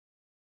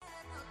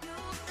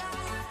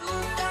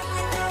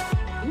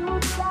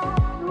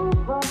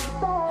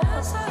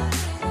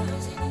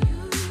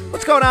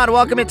going on?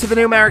 Welcome into the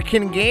New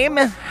American Game.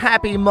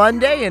 Happy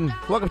Monday, and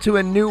welcome to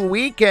a new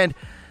weekend.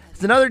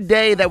 It's another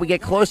day that we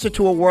get closer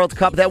to a World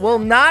Cup that will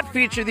not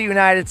feature the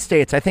United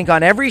States. I think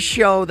on every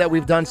show that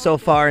we've done so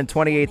far in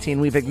 2018,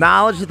 we've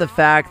acknowledged the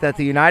fact that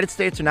the United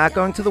States are not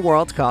going to the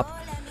World Cup,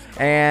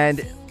 and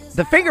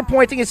the finger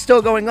pointing is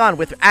still going on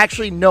with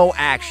actually no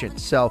action.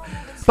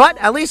 But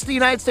at least the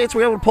United States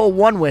were able to pull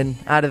one win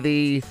out of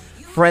the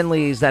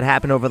friendlies that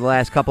happened over the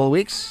last couple of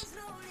weeks.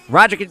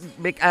 Roderick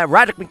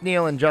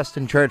McNeil and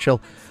Justin Churchill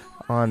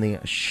on the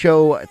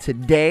show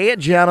today.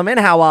 Gentlemen,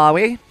 how are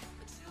we?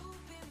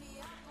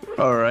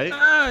 All right.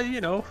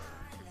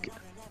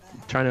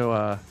 Trying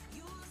to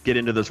get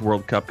into this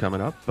World Cup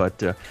coming up,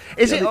 but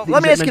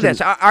Let me ask you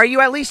this: Are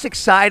you at least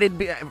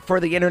excited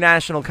for the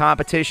international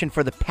competition,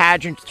 for the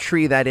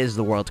pageantry that is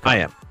the World Cup? I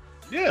am.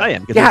 Yeah, I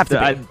am. You have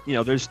to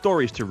be. There's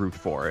stories to root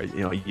for.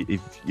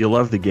 If you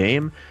love the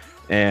game,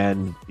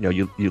 and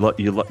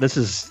this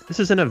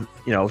isn't a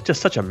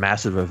just such a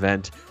massive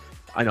event.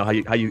 I know how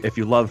you if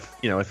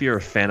you're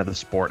a fan of the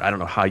sport, I don't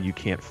know how you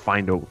can't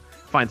find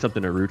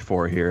something to root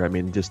for here. I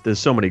mean, just there's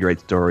so many great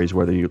stories.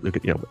 Whether you look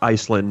at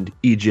Iceland,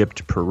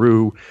 Egypt,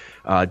 Peru,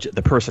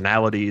 the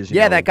personalities.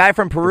 That guy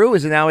from Peru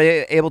is now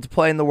able to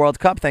play in the World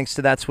Cup thanks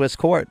to that Swiss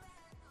court.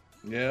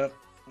 Yeah.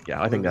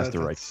 Yeah, I think that's the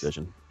right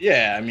decision.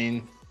 Yeah, I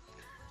mean,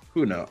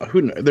 who knows?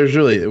 There's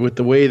really, with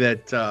the way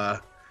that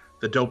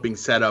the doping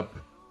setup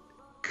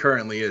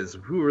currently is,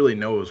 who really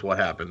knows what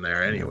happened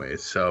there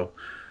anyways. So,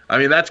 I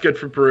mean, that's good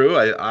for Peru.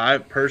 I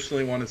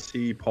personally want to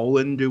see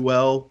Poland do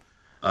well.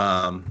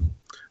 I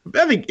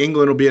think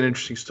England will be an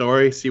interesting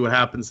story. See what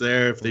happens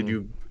there. If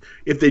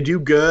they do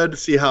good,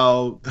 see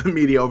how the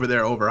media over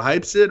there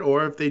overhypes it,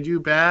 or if they do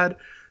bad,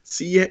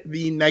 see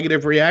the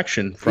negative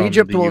reaction from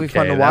Egypt the will UK. be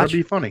fun to watch. That'll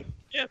be funny.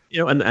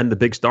 Yeah, and the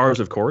big stars,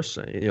 of course.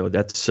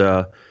 That's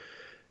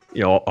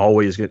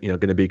always going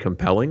to be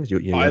compelling.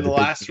 Probably the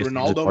last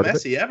Ronaldo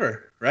Messi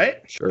ever,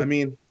 right? Sure. I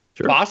mean,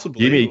 sure.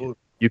 Possibly.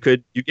 You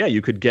could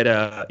get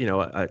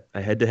a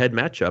head-to-head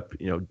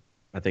matchup.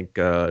 I think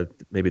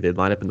maybe they'd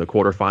line up in the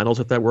quarterfinals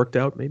if that worked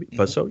out. Maybe,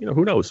 but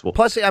who knows?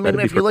 Plus, I mean,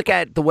 if you look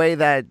at the way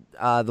that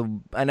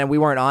and then we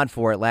weren't on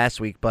for it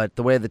last week, but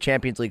the way the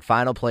Champions League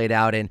final played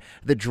out and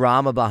the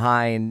drama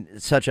behind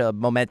such a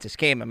momentous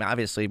game. I mean,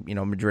 obviously,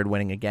 Madrid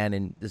winning again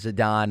and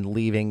Zidane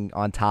leaving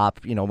on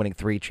top. Winning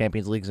 3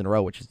 Champions Leagues in a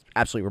row, which is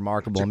absolutely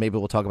remarkable. And maybe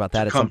we'll talk about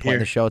that at some point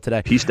in the show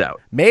today. Peaced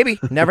out. Maybe,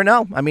 never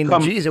know. I mean,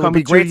 it would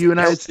be great.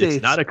 United States.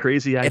 It's not a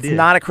crazy idea. It's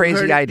not a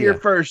crazy idea. Here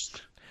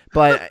first.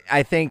 But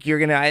I think you're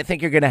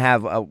gonna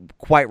have a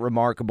quite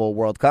remarkable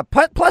World Cup.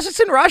 Plus, it's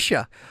in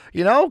Russia.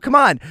 Come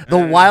on, the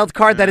wild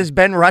card that has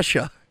been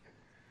Russia.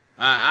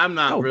 I'm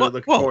not really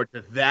looking forward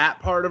to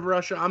that part of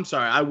Russia. I'm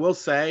sorry. I will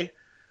say.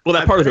 Well,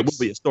 that part of it will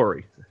be a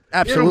story.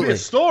 Absolutely, it'll be a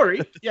story.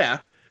 Yeah,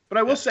 but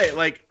I will say,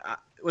 like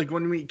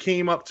when we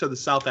came up to the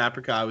South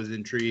Africa, I was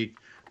intrigued.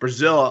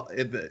 Brazil,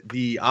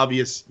 the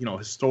obvious,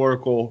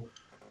 historical,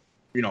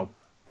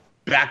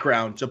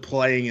 background to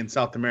playing in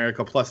South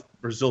America, plus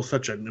Brazil's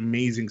such an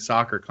amazing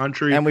soccer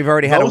country, and we've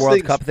already had a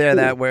World Cup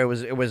there where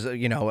it was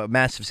a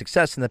massive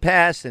success in the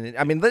past. And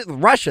I mean,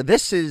 Russia,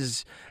 this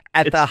is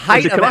at the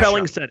height of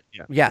compelling setting.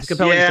 Yeah. Yes, it's a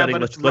compelling setting.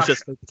 Let's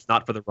just think it's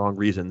not for the wrong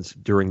reasons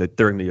during the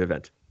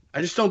event.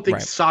 I just don't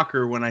think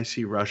soccer when I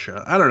see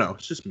Russia. I don't know.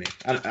 It's just me.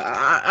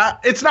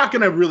 It's not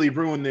going to really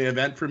ruin the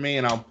event for me,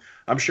 and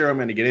I'm sure I'm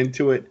going to get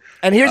into it.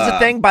 And here's the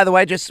thing, by the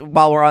way, just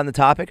while we're on the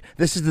topic,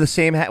 this is the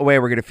same way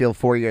we're going to feel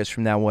 4 years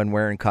from now when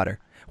we're in Qatar.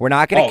 We're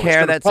not going to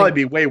care. That's probably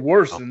be way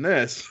worse than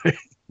this.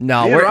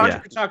 No, we're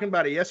talking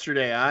about it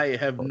yesterday. I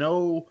have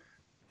no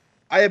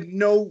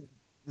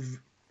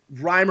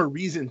rhyme or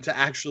reason to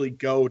actually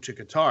go to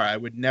Qatar. I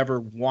would never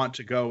want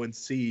to go and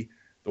see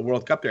the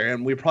World Cup there,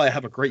 and we probably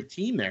have a great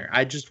team there.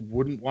 I just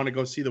wouldn't want to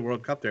go see the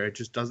World Cup there. It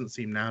just doesn't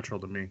seem natural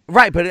to me.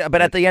 Right, but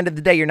at the end of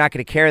the day, you're not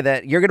going to care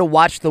that you're going to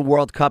watch the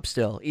World Cup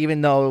still,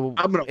 even though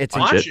I'm going to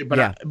watch it.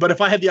 But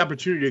if I had the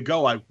opportunity to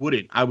go, I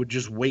wouldn't. I would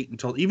just wait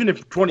until, even if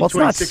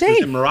 2026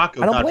 was in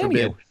Morocco, God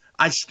forbid,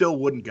 I still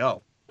wouldn't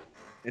go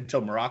until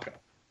Morocco.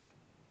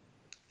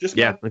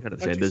 I gotta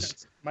say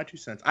this. My 2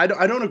 cents. I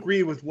don't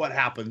agree with what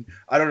happened.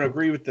 I don't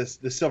agree with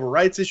the civil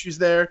rights issues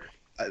there.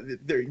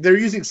 They're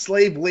using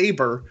slave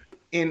labor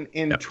in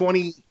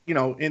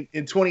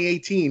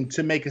 2018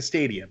 to make a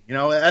stadium.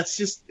 It's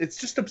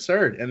just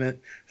absurd. And then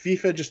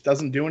FIFA just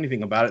doesn't do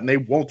anything about it, and they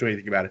won't do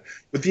anything about it.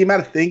 With the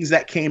amount of things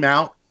that came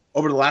out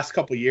over the last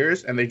couple of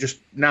years, and they just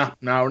no,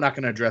 we're not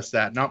going to address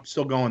that. No,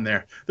 still going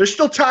there. There's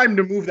still time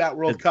to move that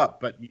World Cup,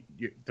 but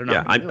they're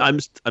not. Yeah,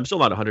 I'm still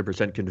not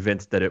 100%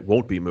 convinced that it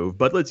won't be moved.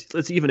 But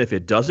let's even if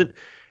it doesn't,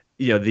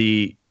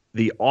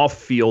 the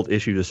off-field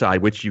issues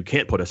aside, which you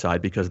can't put aside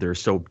because they're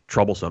so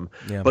troublesome.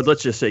 Yeah. But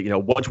let's just say,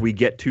 once we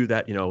get to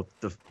that,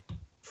 the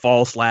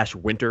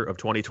fall/winter of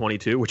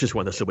 2022, which is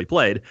when this will be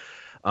played,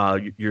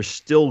 you're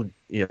still,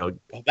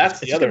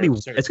 that's the other.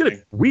 It's going to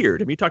be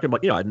weird. I mean, you're talking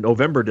about, a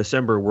November,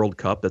 December World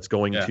Cup that's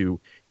going to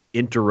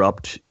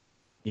interrupt,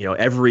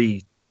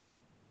 every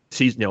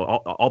season,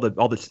 all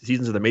the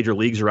seasons of the major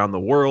leagues around the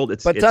world.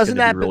 But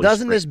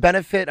doesn't this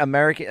benefit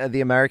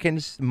the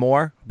Americans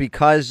more,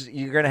 because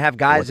you're going to have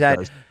guys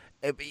that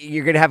are going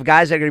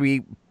to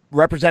be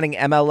representing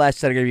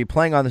MLS that are going to be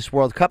playing on this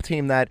World Cup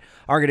team that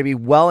are going to be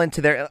well into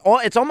their.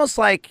 It's almost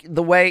like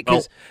the way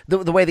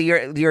the way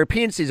the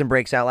European season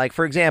breaks out. Like,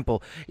 for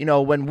example,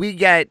 when we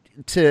get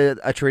to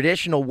a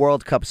traditional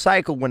World Cup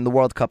cycle, when the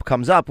World Cup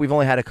comes up, we've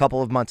only had a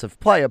couple of months of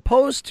play,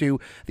 opposed to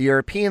the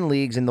European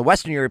leagues and the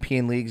Western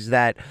European leagues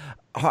that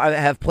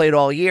have played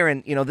all year.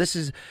 And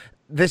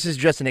this is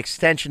just an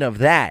extension of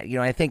that.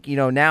 I think,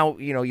 now,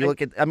 you look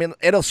at,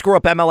 it'll screw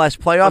up MLS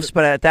playoffs,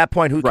 but at that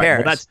point, who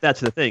cares? Well, that's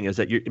the thing, is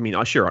that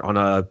sure, on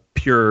a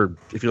pure,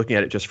 if you're looking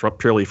at it just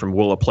purely from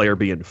will a player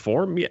be in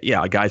form,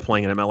 yeah, guys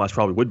playing in MLS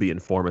probably would be in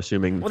form,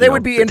 assuming. Well, they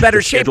would be in better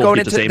shape going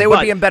into the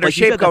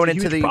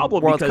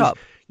World Cup.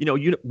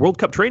 World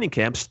Cup training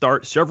camps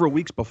start several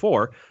weeks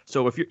before.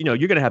 So if you're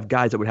going to have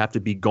guys that would have to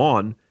be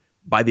gone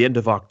by the end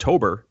of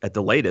October at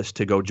the latest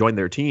to go join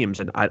their teams,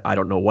 and I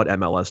don't know what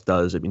MLS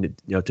does.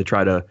 To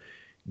try to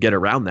get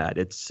around that,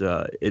 it's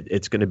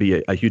going to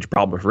be a huge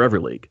problem for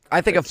every league.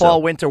 I think a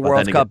fall-winter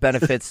World Cup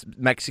benefits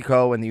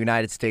Mexico and the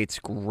United States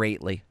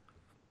greatly.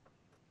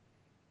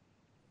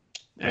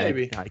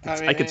 Maybe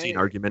I could see an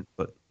argument,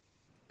 but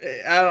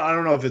I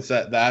don't know if it's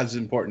that as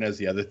important as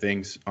the other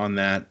things on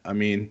that.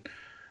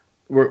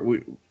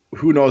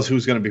 Who knows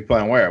who's going to be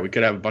playing where? We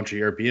could have a bunch of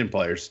European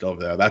players still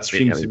there. That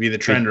seems to be the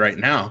trend right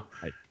now.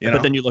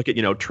 But then you look at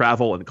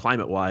travel and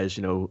climate wise,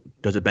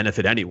 does it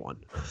benefit anyone?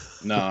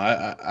 No,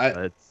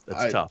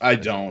 that's tough. I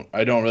don't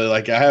really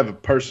like it. I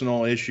have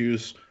personal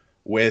issues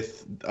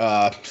with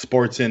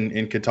sports in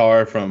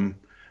Qatar from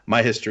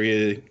my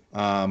history.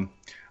 I'm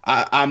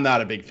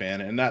not a big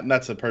fan, and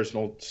that's a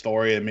personal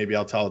story, and maybe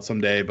I'll tell it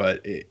someday. But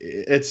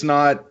it's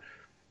not.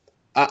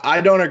 I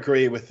don't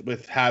agree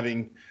with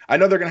having. I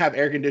know they're going to have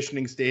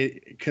air-conditioned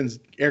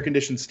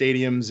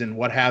stadiums and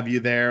what have you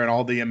there, and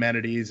all the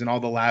amenities and all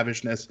the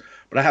lavishness.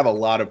 But I have a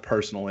lot of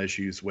personal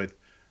issues with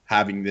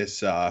having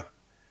this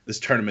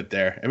tournament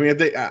there.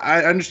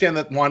 I understand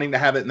that wanting to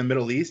have it in the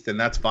Middle East, and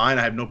that's fine.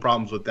 I have no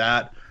problems with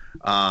that.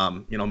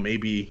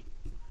 Maybe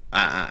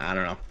I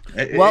don't know.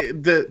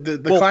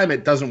 The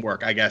climate doesn't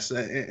work, I guess,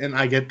 and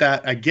I get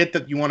that. I get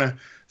that you want to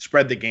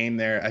spread the game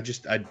there.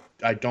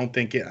 I don't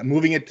think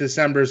moving it to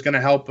December is going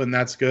to help, and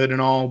that's good and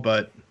all,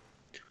 but.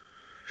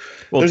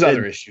 There's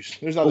other issues.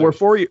 We're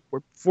 4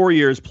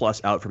 years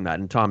plus out from that.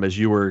 And Tom, as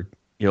you were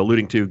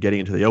alluding to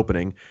getting into the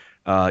opening,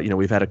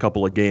 we've had a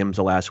couple of games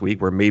the last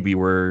week where maybe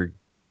we're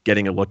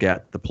getting a look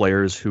at the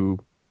players a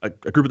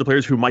group of the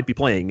players who might be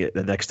playing it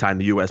the next time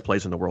the U.S.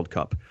 plays in the World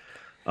Cup.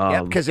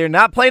 Because they're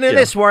not playing in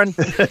this one.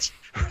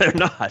 They're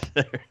not.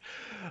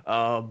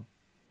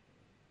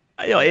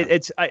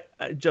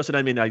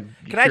 Justin, can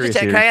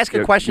I ask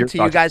a question to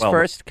you guys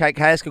first? Can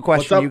I ask a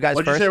question to you guys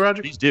first? What'd you say,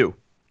 Roger? Please do.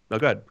 No,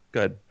 go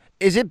ahead.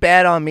 Is it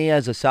bad on me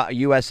as a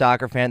U.S.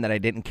 soccer fan that I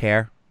didn't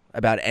care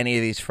about any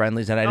of these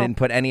friendlies and I didn't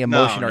put any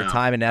emotion or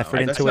time and effort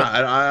into it?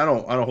 I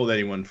don't hold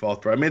anyone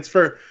fault for it. It's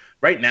for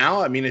right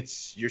now.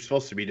 You're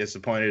supposed to be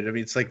disappointed.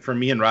 It's like for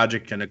me and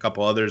Roderick and a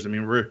couple others.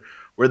 We're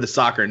the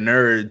soccer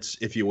nerds,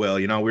 if you will.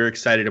 We're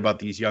excited about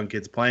these young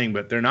kids playing,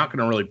 but they're not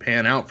going to really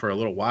pan out for a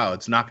little while.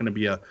 It's not going to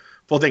be a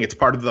full thing. It's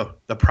part of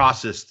the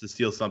process to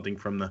steal something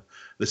from the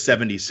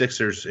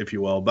 76ers, if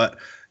you will. But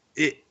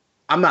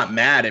I'm not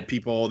mad at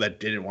people that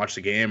didn't watch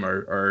the game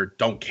or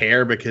don't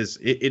care, because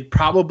it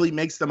probably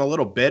makes them a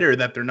little bitter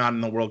that they're not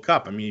in the World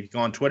Cup. If you go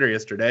on Twitter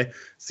yesterday,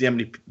 see how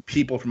many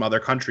people from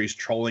other countries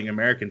trolling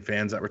American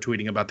fans that were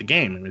tweeting about the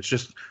game. It's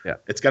just,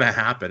 It's going to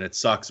happen. It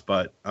sucks,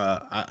 but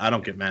I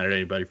don't get mad at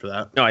anybody for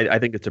that. No, I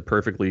think it's a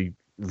perfectly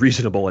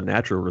reasonable and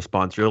natural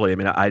response, really.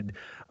 I'm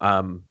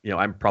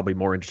probably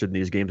more interested in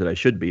these games than I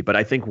should be, but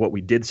I think what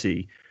we did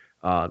see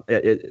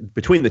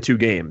between the two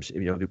games,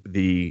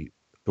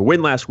 the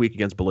win last week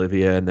against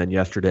Bolivia and then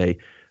yesterday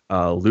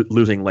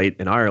losing late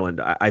in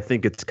Ireland, I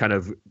think it's kind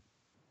of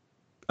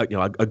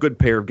a good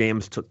pair of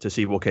games to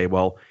see, okay,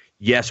 well,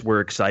 yes, we're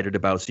excited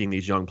about seeing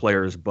these young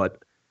players,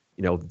 but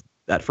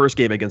that first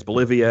game against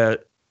Bolivia,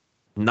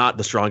 not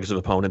the strongest of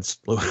opponents,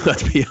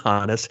 let's be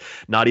honest,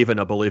 not even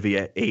a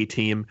Bolivia A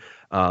team.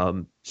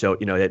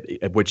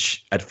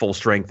 Which at full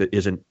strength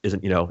isn't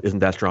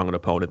that strong an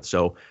opponent.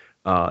 So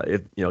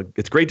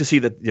it's great to see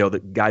that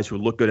the guys who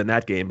look good in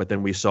that game, but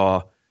then we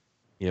saw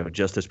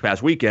just this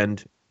past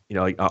weekend,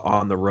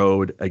 on the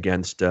road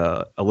against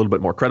a little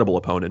bit more credible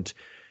opponent,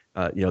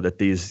 that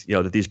these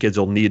kids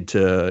will need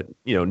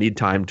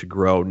time to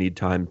grow, need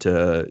time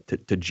to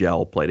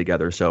gel, play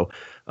together. So,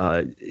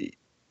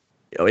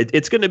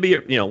 it's going to be,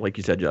 like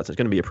you said, Justin, it's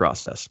going to be a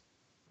process.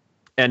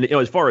 And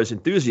as far as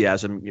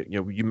enthusiasm,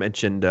 you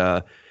mentioned,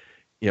 going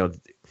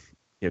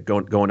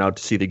out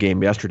to see the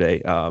game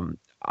yesterday.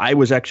 I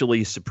was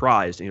actually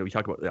surprised. We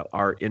talked about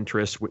our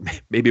interest.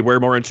 Maybe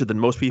we're more interested than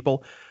most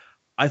people.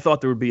 I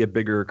thought there would be a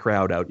bigger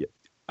crowd out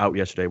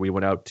yesterday. We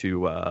went out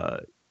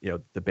to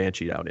the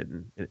Banshee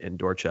down in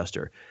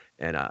Dorchester,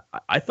 And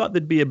I thought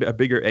there'd be a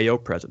bigger AO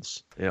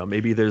presence.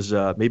 Maybe there's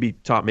maybe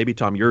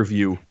Tom, your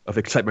view of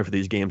excitement for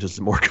these games is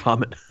more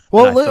common.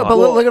 Well,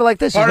 look at it like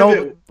this.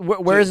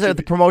 Where is the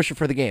promotion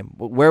for the game?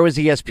 Where was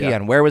ESPN? Yeah.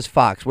 Where was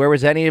Fox? Where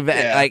was any of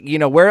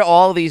where are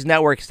all these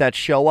networks that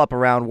show up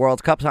around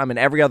World Cup time and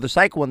every other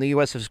cycle when the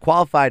U.S. has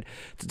qualified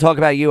to talk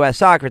about U.S.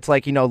 soccer? It's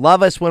like,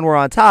 love us when we're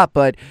on top,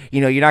 but,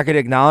 you're not going to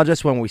acknowledge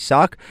us when we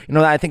suck.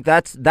 I think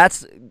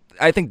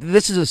I think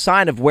this is a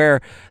sign of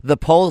where the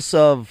pulse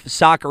of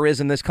soccer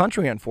is in this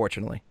country,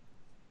 unfortunately.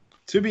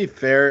 To be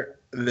fair,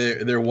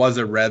 there was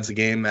a Revs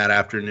game that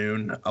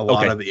afternoon. A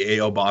lot of the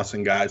AO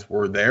Boston guys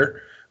were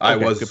there.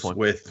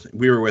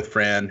 We were with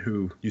Fran,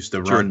 who used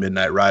to run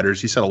Midnight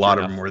Riders. He said a lot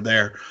of them were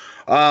there.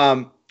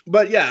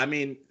 But yeah, I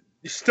mean,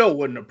 still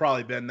wouldn't have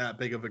probably been that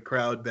big of a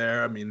crowd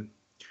there. I mean,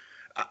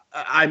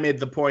 I made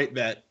the point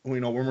that,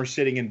 when we're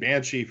sitting in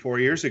Banshee 4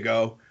 years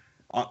ago,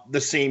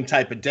 the same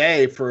type of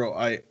day for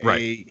a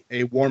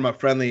warm-up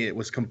friendly, it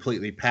was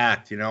completely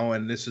packed,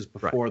 and this is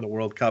before the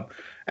World Cup.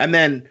 And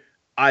then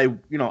I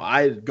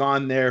had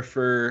gone there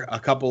for a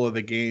couple of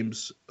the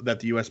games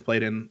that the U.S.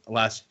 played in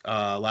last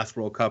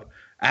World Cup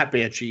at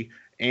Banshee,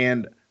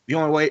 and the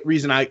only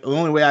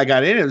way I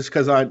got in is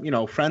because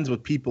I'm friends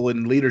with people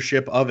in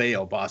leadership of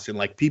AO Boston.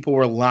 Like, people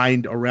were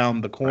lined around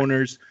the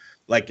corners,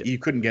 like you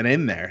couldn't get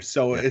in there.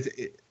 So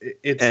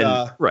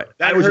that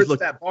hurts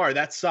that bar.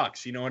 That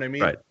sucks. You know what I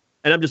mean? Right.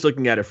 And I'm just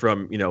looking at it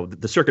from,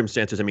 the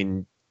circumstances,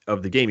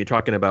 of the game. You're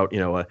talking about,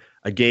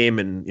 a game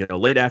in,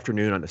 late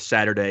afternoon on a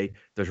Saturday.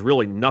 There's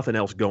really nothing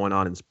else going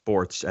on in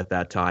sports at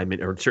that time,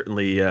 or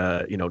certainly,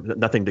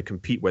 nothing to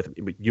compete with.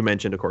 You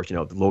mentioned, of course,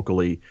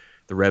 locally,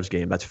 the Revs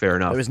game. That's fair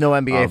enough. There was no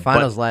NBA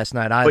Finals last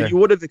night either. But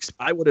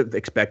I would have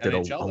expected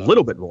a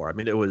little bit more. I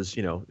mean, it was,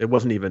 it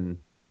wasn't even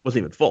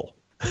full.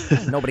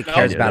 Nobody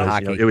cares about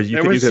hockey. You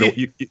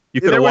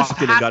could have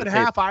walked in and got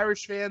half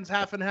Irish fans,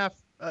 half and half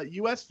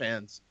U.S.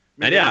 fans.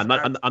 And I'm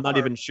not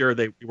even sure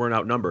they weren't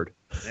outnumbered.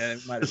 Yeah,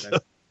 it might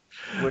have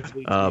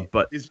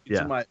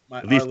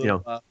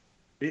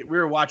been. We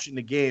were watching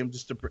the game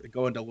just to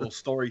go into a little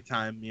story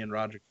time. Me and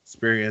Roderick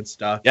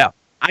experienced. Yeah,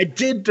 I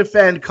did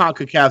defend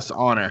CONCACAF's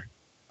honor.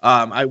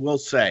 I will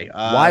say.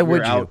 Why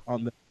would you?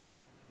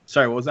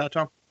 Sorry, what was that,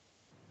 Tom?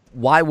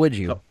 Why would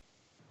you?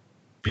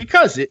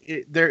 Because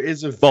there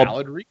is a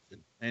valid reason.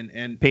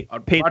 And paint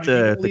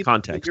Roderick, the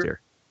context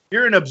here.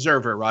 You're an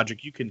observer,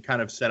 Roderick. You can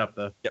kind of set up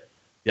the.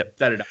 Yep.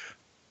 Set it up.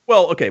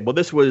 Well, okay. Well,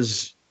 this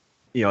was,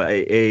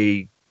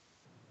 a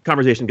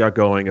conversation got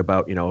going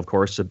about, of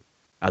course,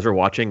 as we're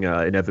watching,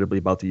 inevitably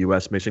about the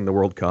U.S. missing the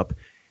World Cup,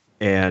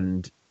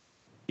 and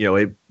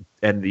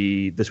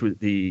this was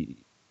the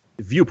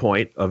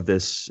viewpoint of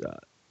this,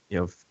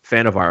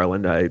 fan of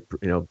Ireland.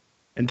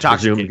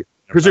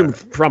 Presume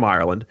from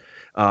Ireland,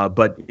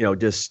 but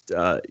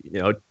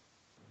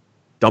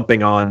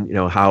dumping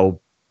on how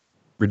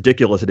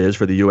ridiculous it is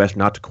for the U.S.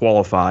 not to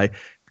qualify,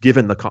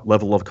 given the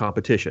level of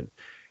competition.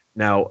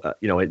 Now,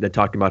 they're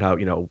talking about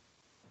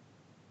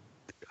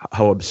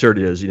how absurd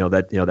it is,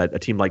 that a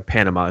team like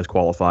Panama is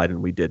qualified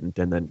and we didn't,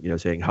 and then,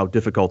 saying how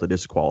difficult it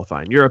is to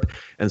qualify in Europe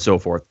and so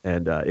forth.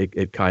 And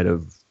it kind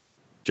of,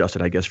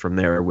 Justin, I guess from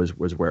there was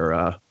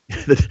where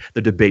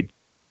the debate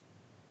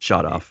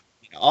shot off.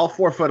 All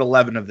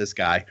 4'11" of this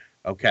guy.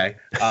 Okay.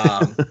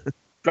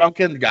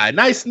 Drunken guy,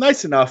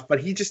 nice enough, but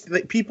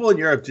people in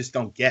Europe just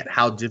don't get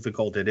how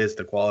difficult it is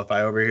to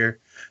qualify over here.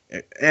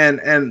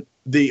 And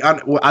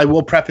I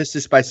will preface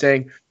this by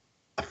saying,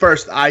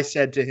 first, I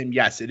said to him,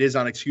 yes, it is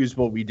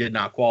unexcusable. We did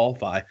not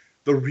qualify.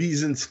 The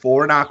reasons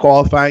for not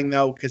qualifying,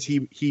 though, because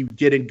he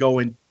did go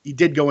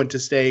into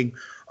saying,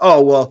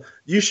 oh, well,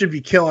 you should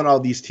be killing all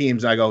these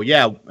teams. I go,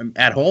 yeah,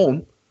 at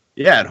home.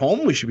 Yeah, at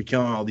home we should be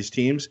killing all these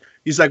teams.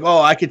 He's like,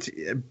 oh, I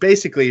could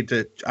basically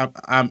these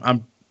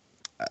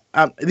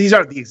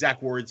aren't the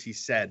exact words he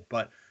said,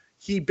 but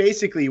he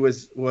basically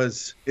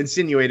was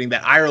insinuating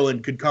that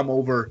Ireland could come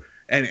over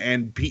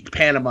and beat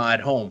Panama at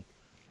home,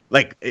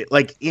 like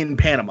in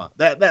Panama.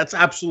 That's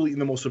absolutely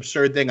the most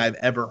absurd thing I've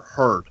ever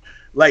heard.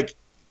 Like,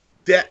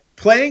 that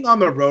playing on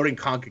the road in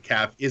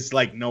CONCACAF is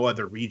like no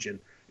other region.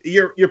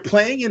 You're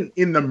playing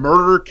in the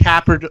murder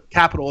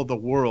capital of the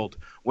world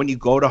when you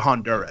go to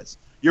Honduras.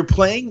 You're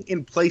playing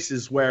in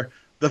places where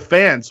the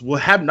fans will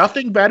have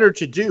nothing better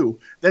to do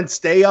than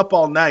stay up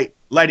all night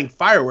lighting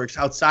fireworks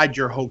outside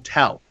your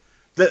hotel.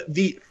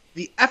 The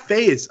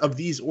FAs of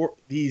these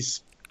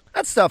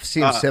that stuff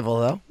seems civil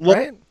though,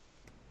 right?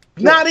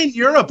 Not in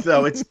Europe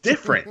though. It's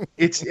different.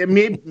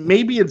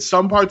 Maybe in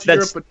some parts of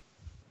Europe, but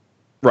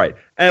right.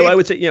 And I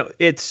would say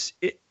it's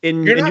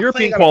in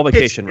European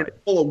qualification, right?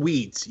 Full of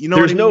weeds.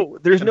 There's no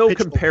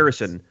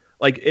comparison.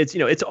 Like it's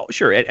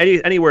sure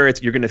anywhere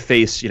you're going to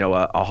face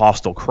a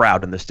hostile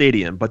crowd in the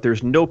stadium, but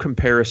there's no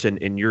comparison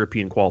in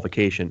European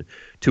qualification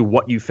to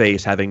what you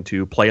face having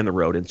to play on the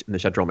road in the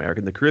Central America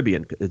and the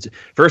Caribbean. It's,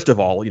 first of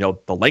all,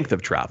 the length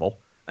of travel.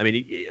 I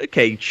mean,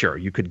 okay, sure,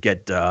 you could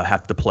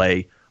have to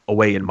play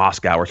away in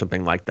Moscow or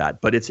something like that,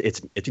 but it's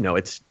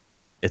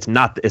It's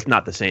not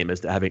the same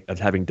as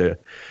having to,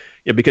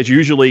 because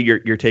usually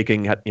you're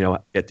taking,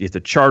 it's a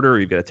charter,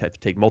 you've got to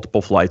take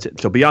multiple flights.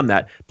 So beyond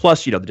that,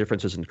 plus, the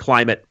differences in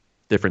climate,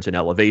 difference in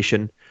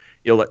elevation.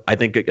 I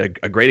think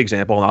a great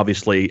example, and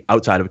obviously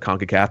outside of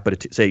CONCACAF,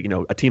 but say,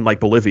 a team like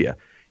Bolivia,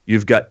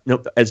 you've got,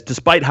 as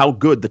despite how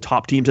good the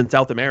top teams in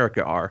South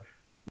America are,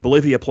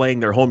 Bolivia playing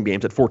their home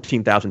games at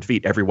 14,000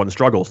 feet, everyone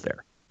struggles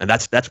there. And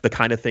that's the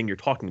kind of thing you're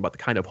talking about, the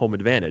kind of home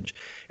advantage.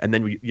 And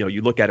then,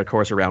 you look at, of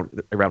course,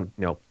 around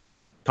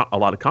a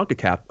lot of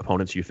CONCACAF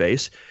opponents you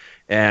face,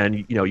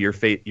 and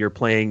you're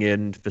playing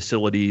in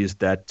facilities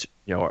that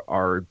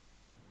are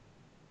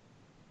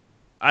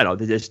I don't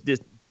know,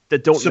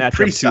 that don't match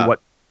up to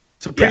what.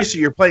 Saprissa,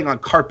 you're playing on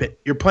carpet.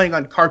 You're playing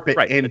on carpet,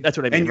 right? And that's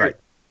what I mean, right?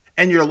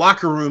 And your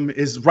locker room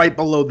is right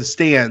below the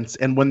stands,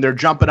 and when they're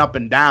jumping up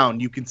and down,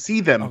 you can see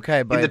them in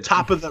the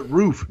top of the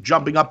roof,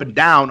 jumping up and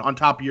down on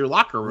top of your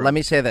locker room. Let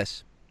me say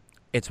this: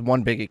 it's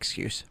one big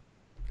excuse.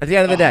 At the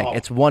end of the day,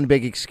 it's one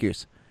big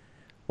excuse.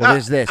 Well,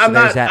 there's this,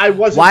 there's that. I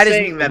wasn't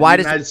saying that the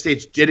United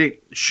States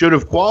should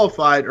have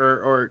qualified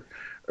or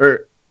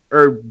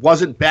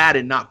wasn't bad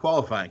in not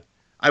qualifying.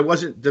 I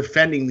wasn't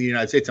defending the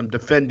United States. I'm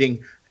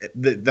defending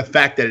the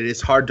fact that it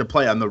is hard to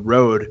play on the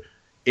road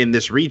in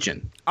this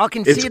region. I'll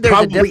concede it's there's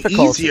probably a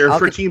difficulty. Easier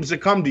for teams to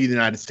come to the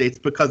United States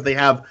because they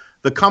have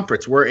the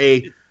comforts. We're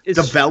a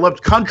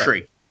developed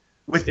country.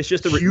 With it's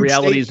just the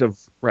realities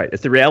of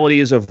It's the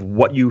realities of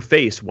what you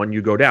face when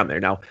you go down there.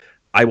 Now,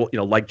 I will,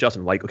 like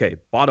Justin, okay,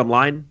 bottom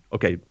line,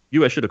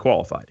 U.S. should have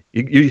qualified.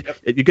 You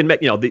can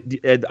make,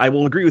 I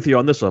will agree with you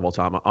on this level,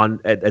 Tom.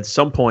 At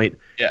some point,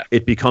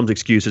 it becomes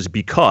excuses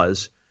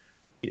because,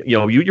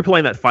 you're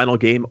playing that final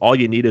game. All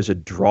you need is a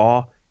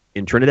draw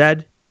in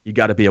Trinidad. You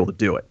got to be able to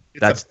do it.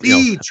 That's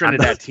the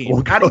Trinidad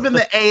team, not even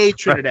the A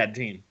Trinidad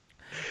team.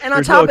 And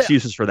there's no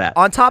excuses for that.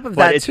 On top of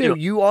that, too,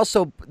 you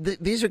also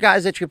these are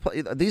guys that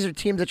these are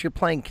teams that you're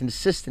playing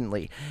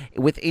consistently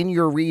within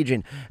your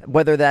region,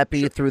 whether that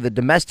be through the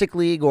domestic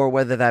league or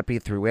whether that be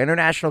through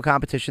international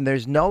competition.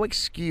 There's no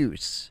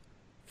excuse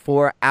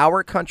for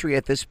our country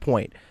at this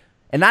point,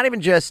 and not even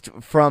just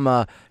from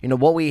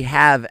what we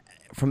have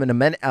from an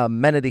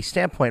amenity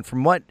standpoint,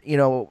 from what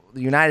the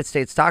United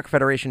States Soccer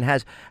Federation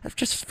has,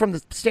 just from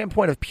the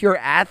standpoint of pure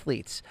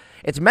athletes.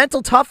 It's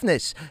mental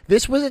toughness.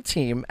 This was a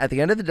team, at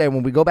the end of the day,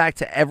 when we go back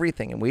to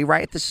everything and we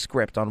write the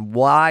script on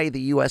why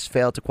the U.S.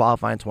 failed to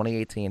qualify in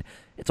 2018,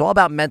 it's all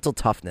about mental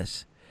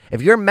toughness.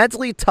 If you're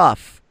mentally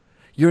tough,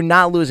 you're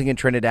not losing in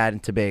Trinidad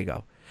and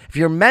Tobago. If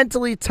you're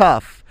mentally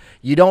tough,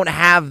 you don't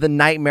have the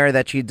nightmare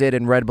that you did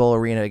in Red Bull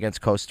Arena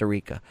against Costa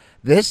Rica.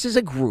 This is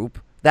a group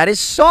that is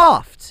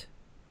soft.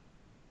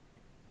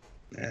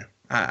 Yeah,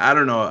 I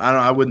don't know.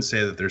 I wouldn't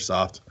say that they're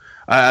soft.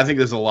 I think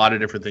there's a lot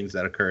of different things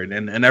that occurred,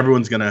 and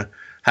everyone's going to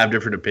have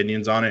different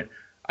opinions on it.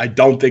 I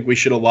don't think we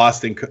should have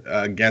lost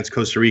against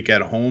Costa Rica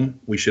at home.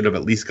 We should have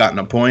at least gotten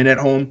a point at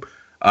home.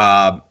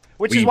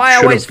 Which is why I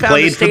always found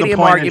the stadium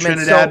argument.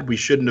 Trinidad. We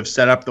shouldn't have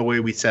set up the way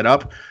we set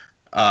up.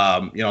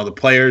 The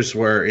players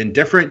were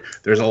indifferent.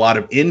 There's a lot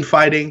of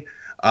infighting.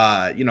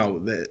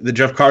 The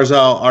Jeff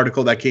Carzal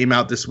article that came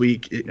out this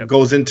week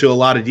goes into a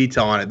lot of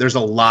detail on it. There's a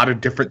lot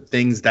of different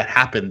things that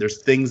happened.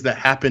 There's things that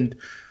happened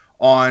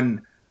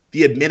on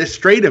the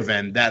administrative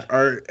end that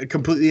are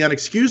completely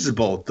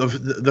unexcusable.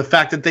 The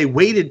fact that they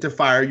waited to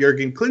fire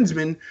Jurgen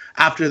Klinsmann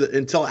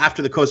until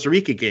after the Costa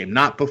Rica game,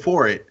 not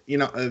before it.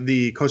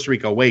 The Costa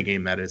Rica away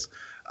game, that is.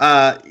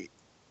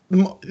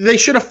 They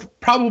should have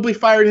probably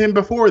fired him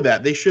before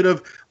that. They should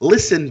have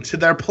listened to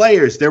their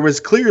players. There was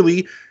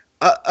clearly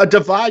a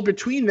divide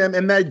between them,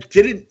 and that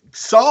didn't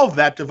solve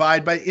that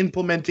divide by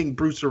implementing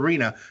Bruce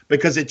Arena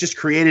because it just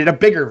created a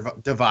bigger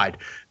divide.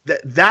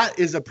 That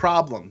is a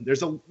problem.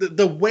 There's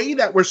the way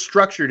that we're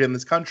structured in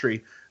this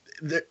country,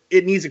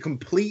 it needs a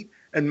complete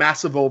and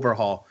massive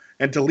overhaul.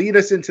 And to lead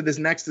us into this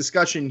next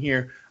discussion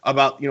here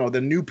about the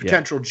new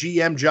potential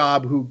GM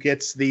job, who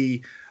gets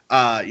the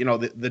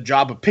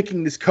job of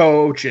picking this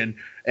coach and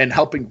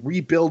helping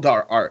rebuild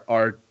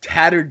our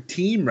tattered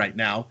team right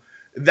now,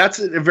 that's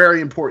a very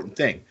important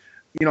thing.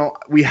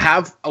 We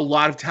have a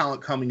lot of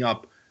talent coming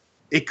up.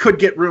 It could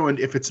get ruined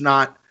if it's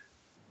not.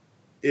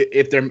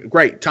 If they're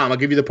great, Tom, I'll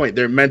give you the point.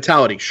 Their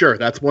mentality, sure,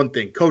 that's one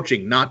thing.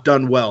 Coaching, not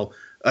done well.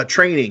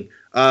 Training,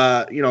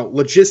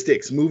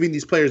 logistics, moving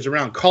these players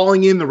around,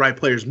 calling in the right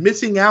players,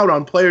 missing out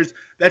on players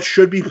that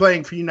should be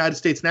playing for the United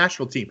States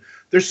national team.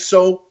 There's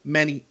so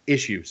many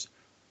issues.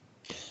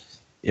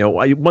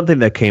 One thing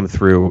that came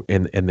through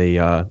in the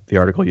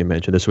article you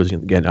mentioned. This was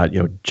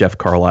again, Jeff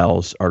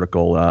Carlisle's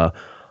article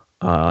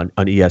on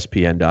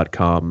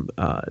ESPN.com.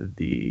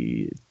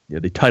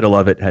 The title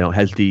of it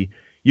has the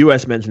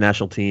U.S. men's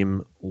national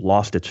team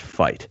lost its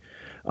fight,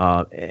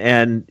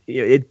 and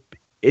it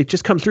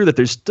just comes through that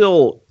there's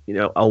still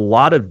a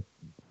lot of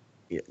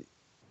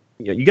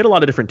you get a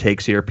lot of different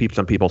takes here.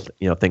 Some people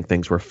think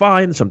things were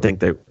fine, some think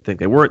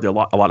they weren't. There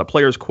are a lot of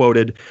players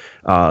quoted,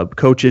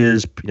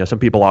 coaches, some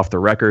people off the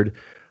record,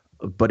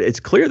 but it's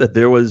clear that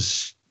there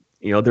was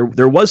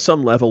there was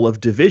some level of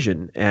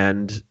division,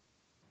 and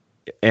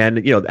And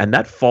and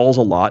that falls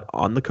a lot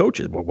on the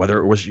coaches, whether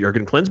it was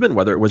Jurgen Klinsmann,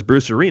 whether it was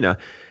Bruce Arena.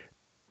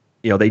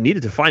 They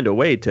needed to find a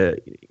way to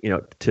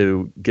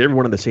to get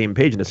everyone on the same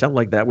page, and it sounded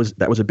like that was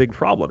a big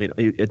problem.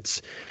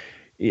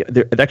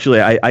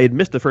 Actually, I had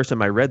missed the first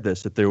time I read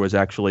this that there was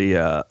actually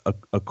a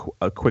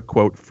quick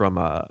quote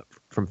from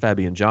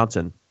Fabian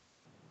Johnson,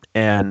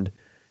 and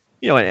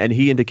and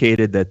he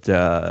indicated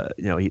that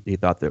he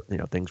thought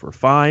that things were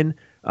fine,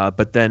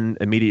 but then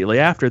immediately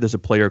after, there's a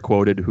player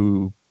quoted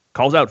who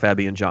calls out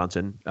Fabian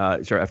Johnson,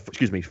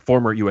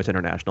 former U.S.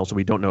 international. So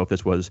we don't know if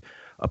this was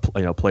a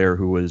player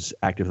who was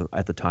active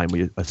at the time.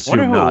 We assume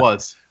wonder who not. it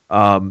was.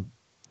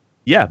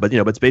 Yeah, but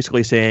but it's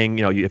basically saying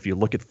if you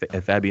look at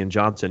Fabian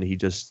Johnson, he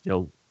just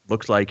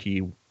looks like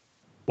he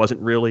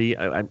wasn't really.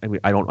 I mean,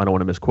 I don't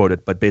want to misquote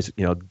it, but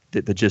basically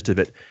the gist of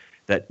it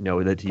that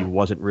that he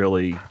wasn't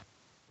really.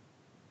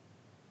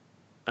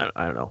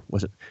 I don't know.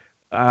 Was it?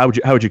 How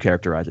would you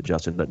characterize it,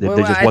 Justin? That I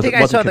think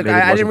I saw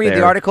I didn't read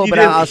the article,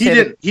 but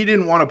he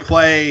didn't want to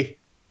play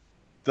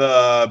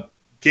the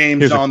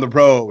games on the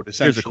road.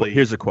 Essentially,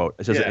 here's a quote.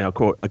 It says,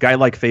 quote, a guy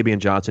like Fabian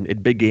Johnson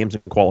in big games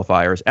and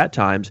qualifiers, at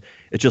times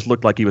it just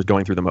looked like he was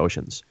going through the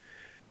motions,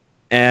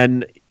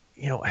 and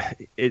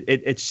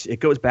it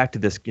goes back to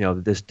this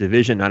this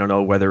division. I don't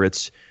know whether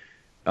it's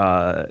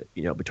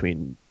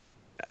between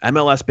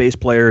MLS based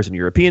players and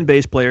European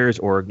based players,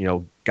 or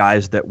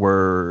guys that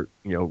were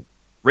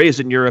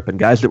raised in Europe and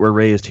guys that were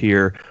raised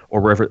here,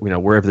 or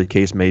wherever the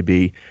case may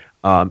be.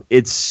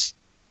 It's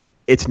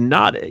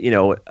not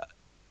an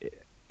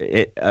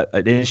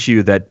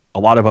issue that a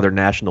lot of other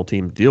national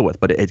teams deal with,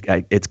 but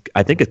I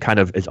think it kind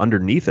of is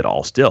underneath it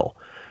all still.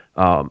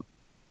 There's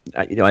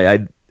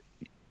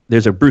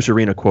a Bruce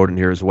Arena quote in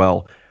here as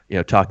well,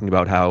 talking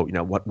about how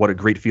what a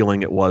great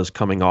feeling it was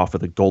coming off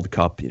of the Gold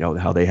Cup.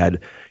 How they had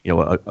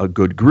a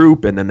good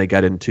group, and then they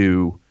got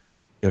into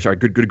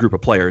good group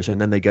of players, and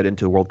then they get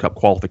into the World Cup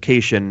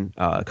qualification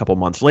a couple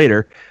months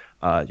later,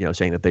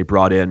 saying that they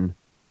brought in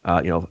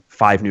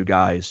 5 new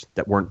guys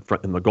that weren't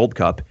in the Gold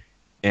Cup,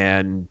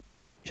 and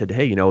he said,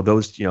 hey,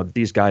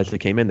 these guys that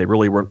came in, they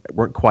really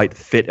weren't quite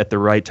fit at the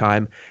right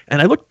time.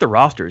 And I looked at the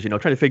rosters, trying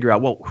to figure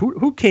out, well,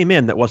 who came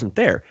in that wasn't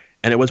there,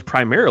 and it was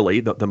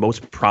primarily the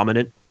most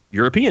prominent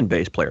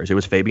European-based players. It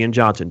was Fabian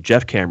Johnson,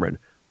 Jeff Cameron,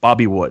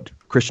 Bobby Wood,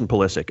 Christian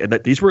Pulisic, and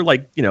these were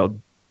like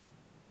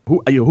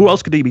who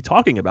else could they be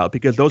talking about?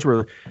 Because those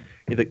were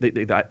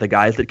the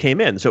guys that came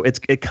in. So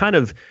it kind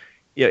of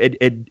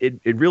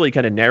it really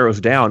kind of narrows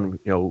down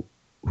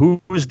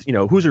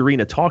who's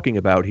Arena talking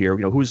about here.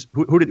 Who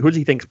does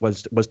he think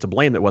was to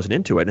blame that wasn't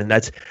into it? And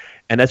that's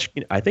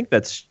I think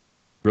that's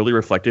really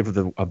reflective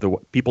of the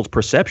people's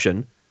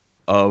perception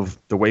of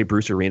the way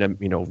Bruce Arena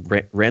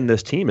ran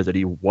this team, is that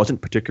he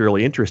wasn't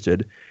particularly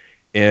interested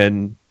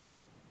in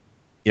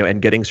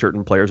and getting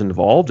certain players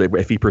involved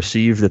if he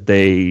perceived that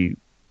they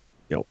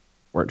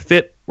weren't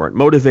fit, weren't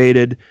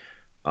motivated,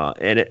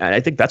 and I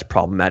think that's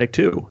problematic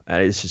too.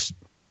 It's just,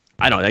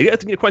 I don't know. I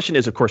think the question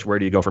is, of course, where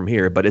do you go from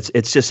here? But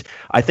it's just,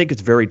 I think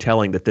it's very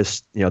telling that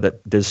this,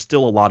 that there's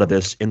still a lot of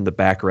this in the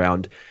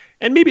background,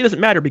 and maybe it doesn't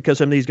matter because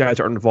some of these guys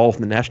aren't involved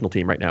in the national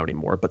team right now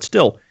anymore. But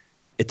still,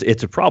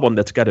 it's a problem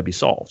that's got to be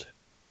solved.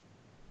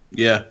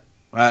 Yeah,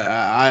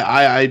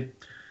 I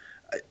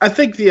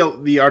think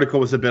the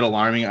article was a bit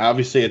alarming.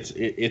 Obviously,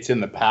 it's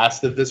in the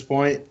past at this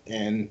point,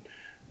 and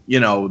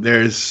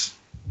there's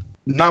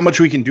not much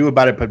we can do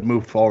about it but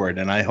move forward.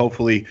 And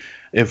hopefully,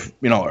 if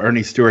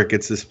Ernie Stewart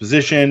gets this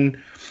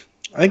position,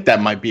 I think that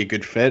might be a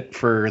good fit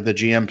for the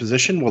GM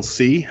position. We'll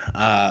see.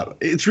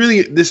 It's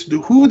really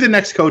who the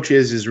next coach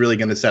is really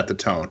going to set the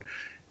tone.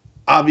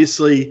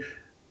 Obviously,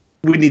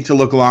 we need to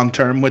look long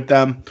term with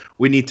them.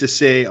 We need to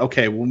say,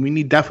 okay, well,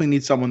 we definitely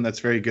need someone that's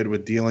very good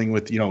with dealing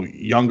with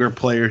younger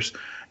players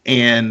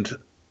and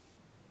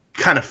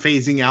kind of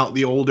phasing out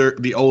the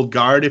old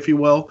guard, if you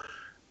will.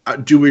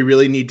 Do we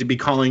really need to be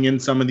calling in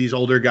some of these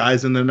older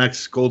guys in the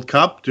next Gold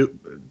Cup?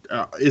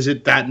 Is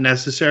it that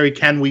necessary?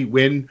 Can we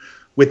win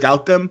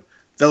without them?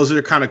 Those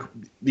are kind of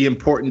the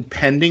important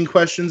pending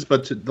questions.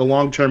 But the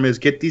long term is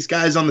get these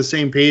guys on the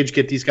same page,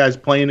 get these guys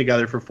playing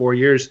together for 4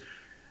 years,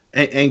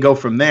 and go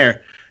from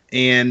there.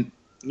 And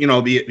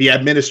the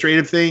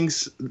administrative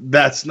things,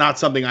 that's not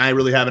something I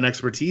really have an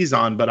expertise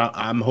on. But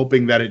I'm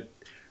hoping that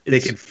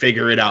they can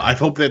figure it out. I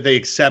hope that they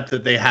accept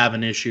that they have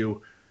an issue,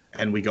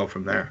 and we go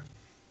from there.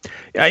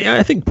 Yeah,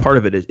 I think part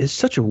of it is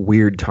such a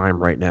weird time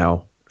right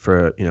now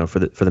for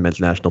the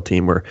men's national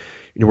team, where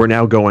we're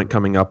now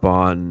coming up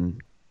on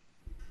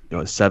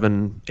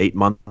 7-8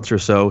 months or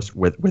so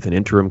with an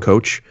interim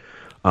coach,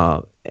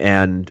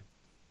 and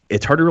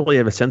it's hard to really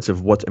have a sense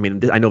of what. I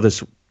mean, I know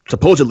this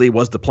supposedly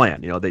was the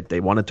plan. They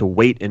wanted to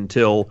wait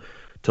until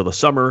the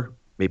summer,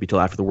 maybe till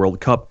after the World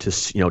Cup, to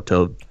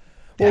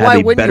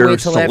have a better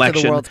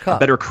selection, a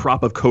better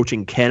crop of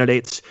coaching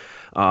candidates.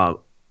 I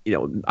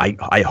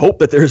hope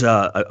that there's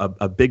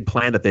a big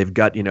plan, that they've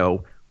got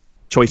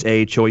choice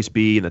A, choice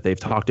B, and that they've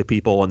talked to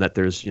people, and that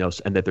there's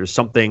and that there's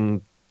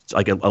something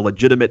like a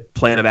legitimate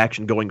plan of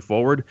action going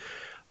forward.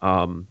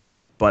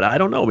 But I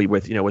don't know,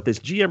 with this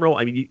GM role,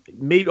 I mean,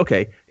 maybe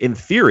in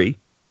theory,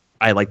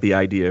 I like the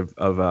idea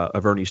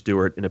of Ernie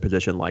Stewart in a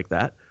position like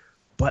that,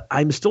 but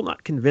I'm still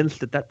not convinced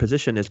that that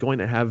position is going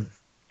to have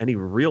any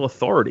real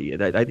authority.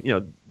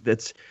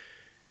 That's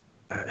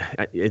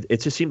it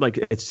just seemed like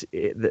that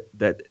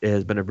it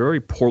has been a very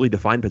poorly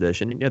defined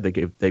position. Yeah,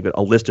 they've got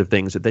a list of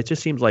things that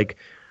just seems like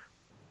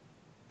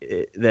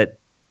that,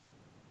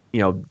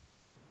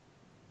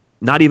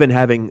 not even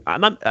having.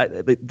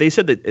 They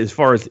said that as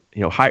far as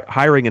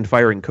hiring and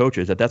firing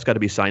coaches, that's got to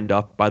be signed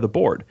off by the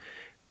board.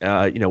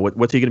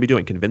 What's he going to be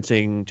doing?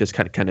 Convincing, just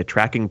kind of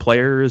tracking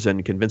players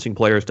and convincing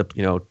players to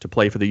to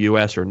play for the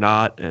U.S. or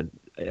not. And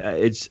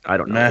I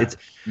don't know. It's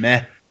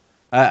meh.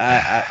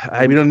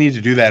 We don't need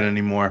to do that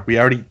anymore. We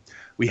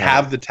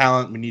have the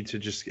talent. We need to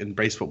just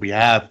embrace what we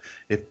have.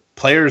 If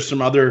players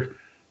from other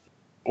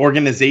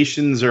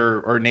organizations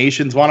or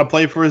nations want to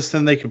play for us,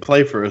 then they can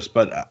play for us.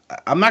 But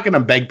I'm not going to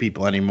beg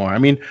people anymore. I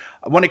mean,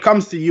 when it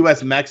comes to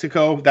U.S.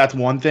 Mexico, that's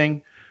one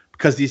thing,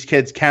 because these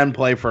kids can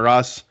play for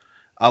us,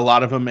 a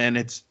lot of them, and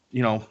it's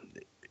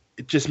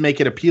just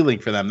make it appealing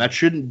for them. That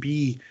shouldn't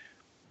be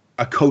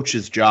a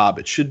coach's job.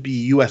 It should be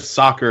U.S.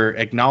 Soccer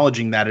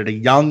acknowledging that at a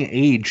young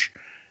age,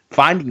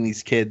 finding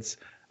these kids,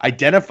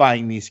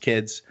 identifying these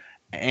kids,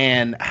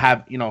 and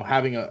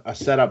having a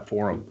setup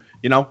for them.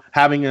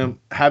 Having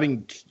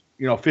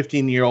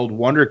 15-year-old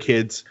wonder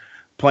kids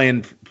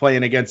playing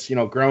against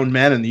grown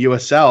men in the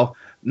USL,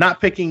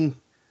 not picking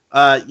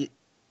a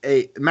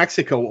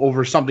Mexico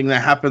over something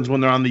that happens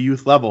when they're on the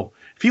youth level.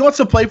 If he wants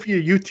to play for your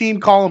youth team,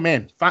 call him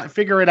in.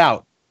 Figure it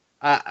out.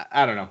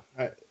 I don't know.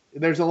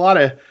 There's a lot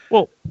of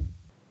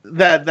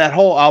that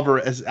whole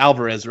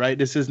Alvarez,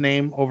 right? Is his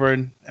name over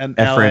in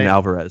Efrain LA?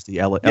 Alvarez,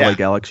 the LA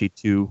Galaxy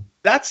 2.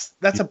 That's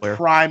a player.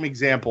 Prime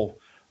example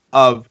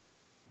of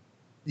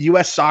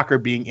U.S. soccer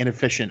being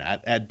inefficient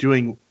at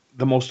doing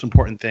the most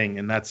important thing,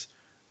 and that's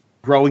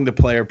growing the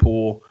player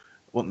pool.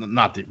 Well,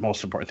 not the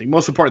most important thing.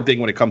 Most important thing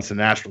when it comes to the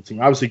national team,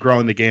 obviously,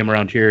 growing the game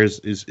around here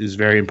is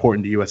very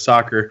important to U.S.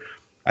 soccer.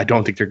 I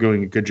don't think they're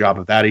doing a good job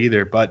of that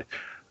either. But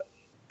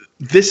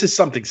this is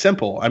something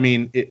simple. I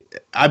mean,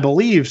 I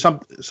believe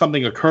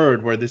something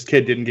occurred where this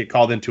kid didn't get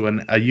called into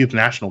a youth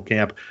national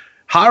camp.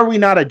 How are we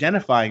not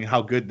identifying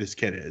how good this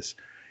kid is?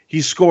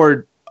 He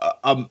scored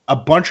a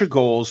bunch of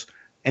goals,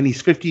 and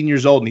he's 15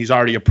 years old, and he's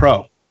already a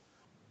pro.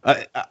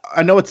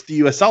 I know it's the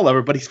USL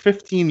level, but he's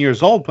 15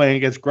 years old playing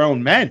against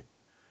grown men.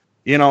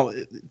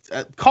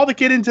 Call the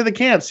kid into the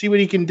camp, see what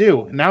he can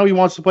do. And now he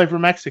wants to play for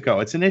Mexico.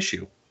 It's an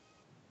issue.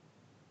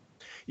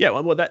 Yeah,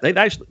 well, that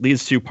actually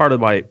leads to part of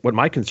what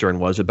my concern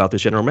was about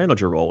this general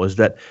manager role, is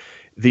that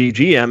the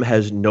GM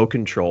has no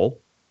control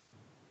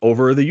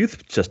over the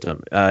youth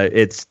system. I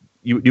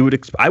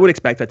would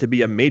expect that to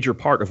be a major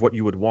part of what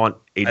you would want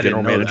a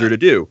general manager to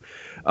do.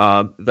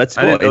 I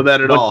didn't know that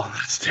at all.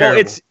 That's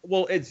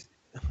terrible.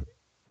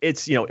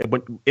 It's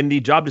in the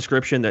job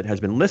description that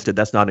has been listed,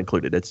 that's not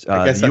included. It's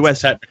I guess that's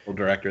U.S. technical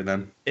director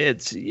then.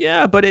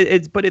 But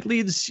it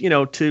leads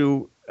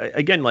to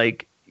again,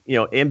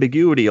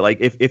 ambiguity. Like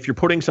if you're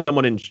putting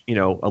someone in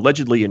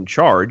allegedly in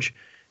charge,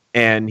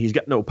 and he's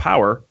got no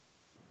power,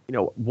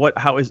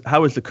 how is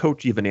the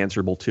coach even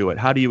answerable to it?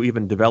 How do you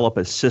even develop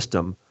a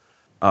system?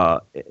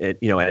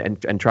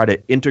 And try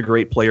to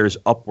integrate players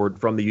upward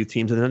from the youth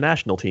teams and the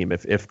national team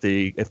if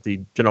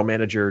the general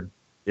manager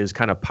is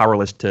kind of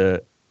powerless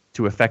to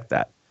affect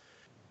that.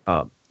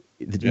 The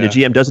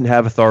GM doesn't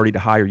have authority to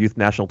hire youth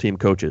national team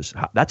coaches.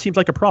 That seems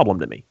like a problem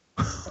to me.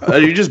 Are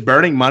you just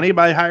burning money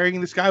by hiring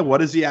this guy?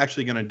 What is he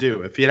actually going to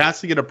do? If it has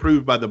to get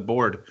approved by the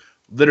board,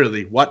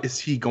 literally, what is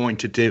he going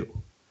to do?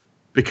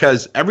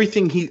 Because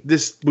everything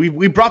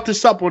we brought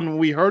this up when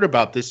we heard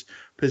about this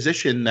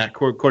position that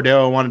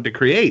Cordero wanted to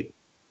create.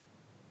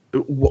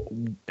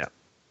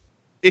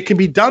 It can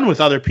be done with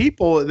other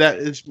people.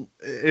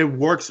 It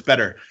works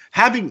better.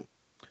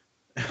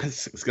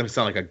 It's going to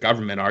sound like a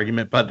government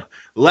argument, but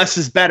less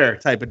is better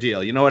type of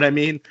deal. You know what I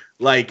mean?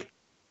 Like,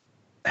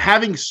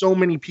 having so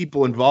many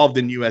people involved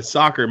in U.S.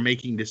 soccer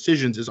making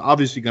decisions is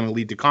obviously going to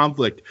lead to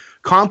conflict.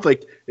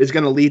 Conflict is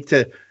going to lead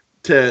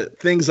to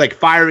things like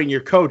firing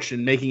your coach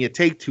and making it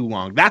take too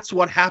long. That's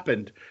what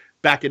happened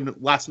back in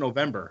last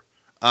November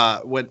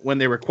when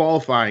they were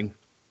qualifying.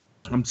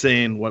 I'm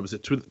saying, what was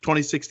it,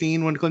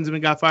 2016 when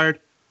Klinsmann got fired?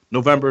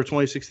 November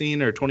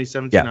 2016 or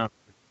 2017? Yeah.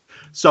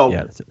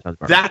 So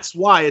that's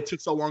why it took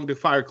so long to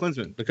fire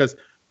Klinsmann, because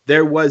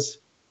there was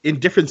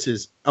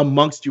indifferences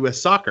amongst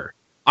U.S. soccer.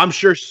 I'm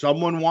sure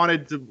someone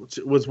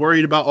was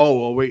worried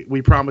about,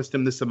 we promised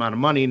him this amount of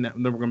money, and then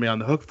we're going to be on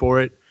the hook for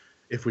it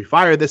if we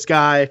fire this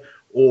guy.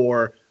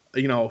 Or,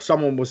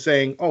 someone was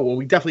saying,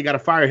 we definitely got to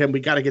fire him. We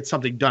got to get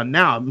something done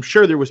now. I'm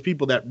sure there was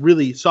people that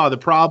really saw the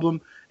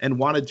problem and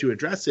wanted to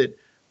address it,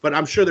 but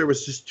I'm sure there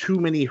was just too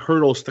many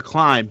hurdles to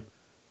climb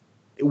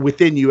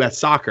within U.S.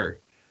 soccer.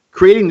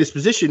 Creating this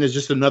position is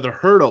just another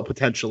hurdle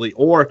potentially,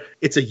 or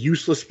it's a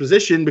useless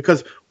position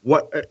because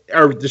what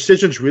are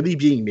decisions really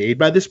being made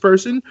by this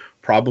person?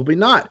 Probably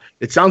not.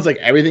 It sounds like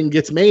everything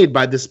gets made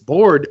by this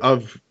board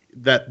of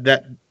that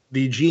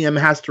the GM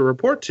has to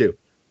report to.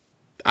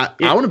 I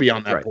want to be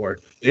on that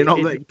board.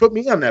 Put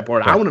me on that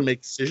board. I want to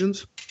make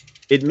decisions.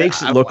 it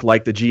makes it look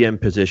like the GM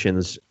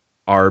positions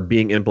are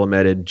being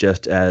implemented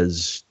just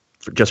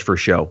for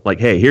show. Like,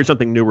 hey, here's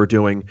something new we're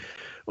doing.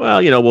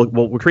 Well,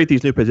 we'll create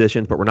these new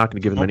positions, but we're not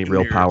going to give them any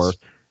real power.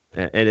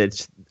 And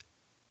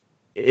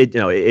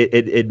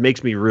it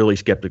makes me really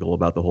skeptical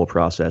about the whole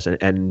process,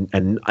 and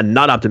I'm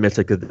not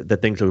optimistic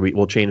that things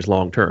will change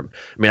long term.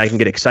 I mean, I can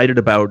get excited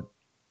about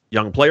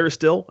young players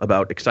still,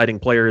 about exciting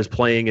players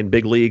playing in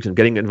big leagues and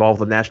getting involved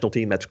with the national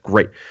team. That's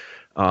great.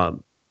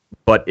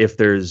 But if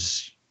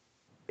there's,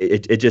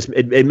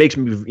 it makes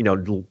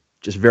me,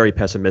 just very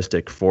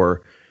pessimistic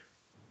for.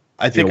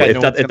 I think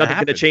if nothing's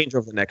going to change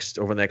over the next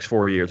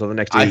 4 years, or the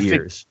next 8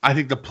 years. I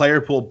think the player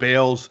pool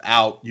bails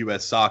out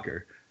U.S.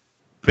 Soccer,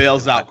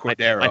 bails out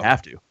Cordero. I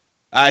have to.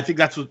 I think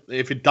that's what.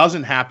 If it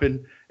doesn't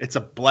happen, it's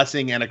a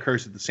blessing and a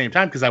curse at the same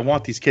time, because I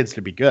want these kids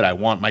to be good. I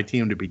want my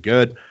team to be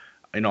good.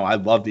 I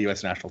love the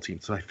U.S. national team.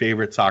 It's my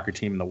favorite soccer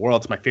team in the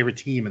world. It's my favorite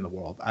team in the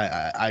world.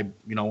 I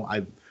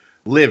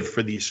live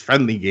for these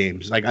friendly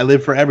games. Like, I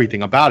live for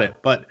everything about it.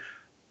 But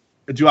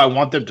do I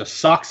want them to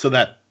suck so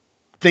that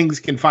things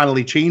can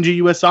finally change in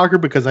U.S. soccer?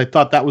 Because I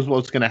thought that was what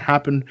was going to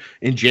happen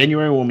in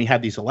January when we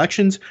had these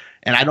elections,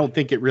 and I don't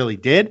think it really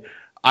did.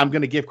 I'm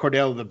going to give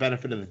Cordero the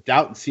benefit of the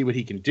doubt and see what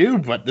he can do.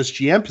 But this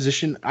GM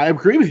position, I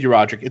agree with you,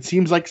 Roderick. It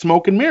seems like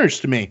smoke and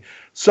mirrors to me.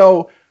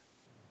 So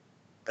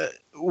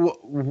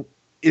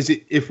is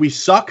it, if we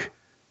suck,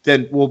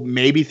 then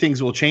maybe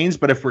things will change.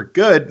 But if we're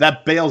good,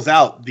 that bails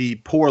out the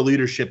poor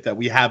leadership that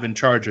we have in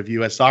charge of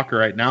U.S. soccer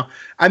right now.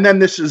 And then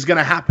this is going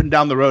to happen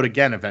down the road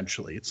again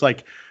eventually. It's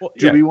like,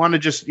 do we want to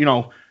just,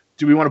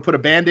 do we want to put a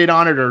Band-Aid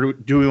on it, or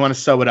do we want to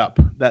sew it up?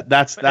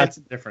 That's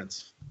the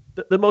difference.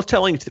 The most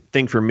telling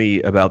thing for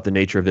me about the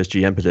nature of this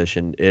GM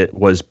position, it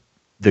was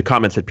the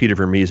comments that Peter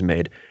Vermees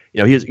made.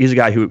 He's a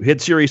guy who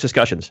had serious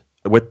discussions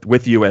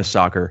with U.S.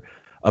 soccer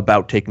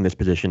about taking this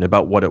position,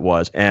 about what it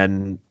was.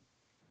 And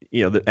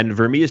and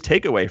Vermees'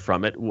 takeaway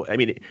from it, I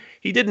mean,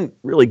 he didn't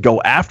really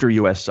go after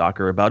U.S.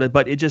 soccer about it,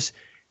 but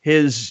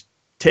his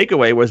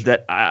takeaway was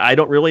that I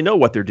don't really know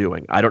what they're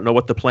doing. I don't know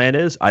what the plan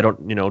is. I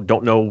don't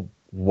know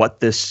what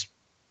this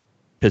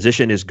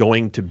position is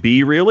going to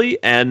be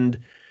really. And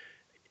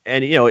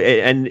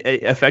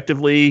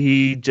effectively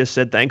he just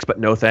said thanks, but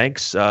no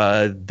thanks.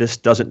 This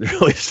doesn't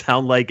really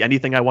sound like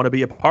anything I want to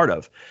be a part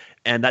of.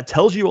 And that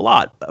tells you a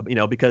lot,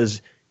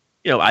 because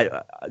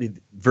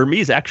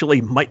Vermees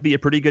actually might be a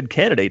pretty good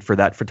candidate for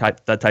that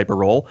type of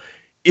role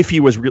if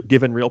he was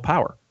given real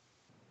power,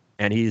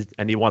 and he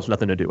wants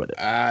nothing to do with it.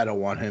 I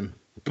don't want him,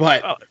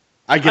 but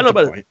I get the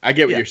point. I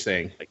get what you're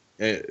saying.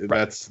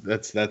 That's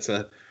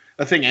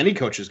a thing any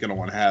coach is going to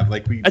want to have.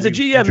 Like as a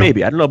GM,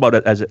 maybe I don't know about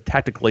it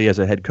tactically as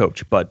a head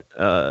coach, but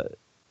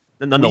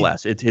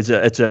nonetheless, it's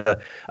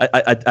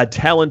a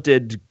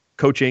talented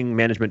coaching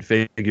management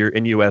figure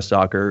in U.S.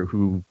 soccer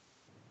who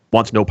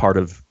wants no part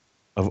of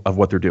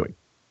what they're doing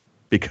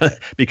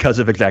because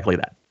of exactly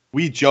that.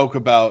 We joke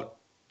about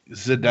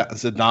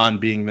Zidane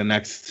being the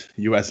next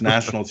U.S.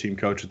 national team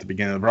coach at the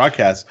beginning of the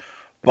broadcast,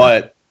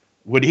 but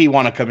would he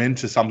want to come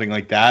into something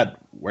like that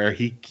where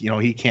he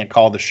can't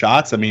call the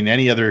shots? I mean,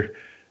 any other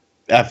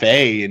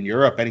FA in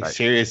Europe, any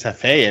serious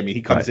FA, I mean,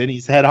 he comes in,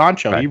 he's the head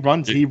honcho. Right.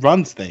 He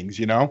runs things,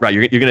 Right.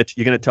 You're gonna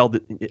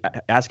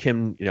ask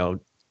him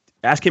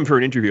for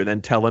an interview and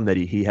then tell him that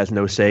he has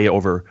no say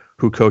over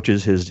who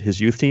coaches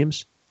his youth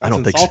teams. I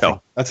don't think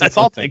so. That's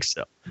insulting. I don't think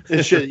so.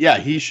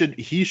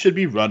 He should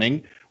be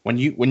running when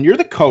you're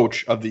the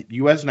coach of the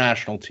U.S.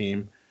 national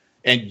team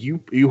and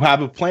you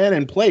have a plan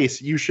in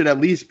place. You should at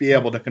least be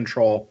able to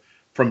control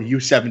from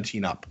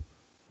U17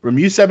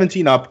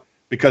 up,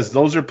 because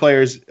those are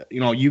players.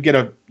 You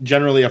get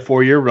generally a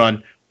 4-year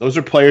run. Those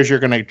are players you're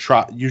going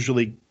to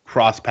usually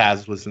cross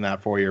paths with in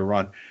that 4-year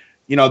run.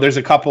 There's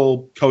a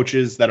couple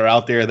coaches that are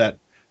out there that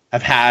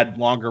have had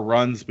longer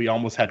runs. We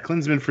almost had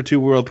Klinsmann for 2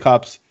 World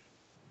Cups.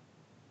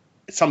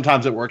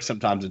 Sometimes it works,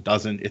 sometimes it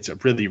doesn't. It's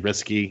really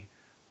risky,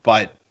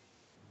 but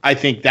I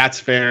think that's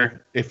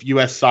fair. If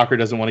U.S. soccer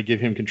doesn't want to give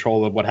him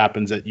control of what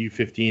happens at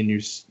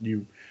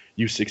U15,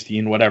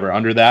 U16, whatever,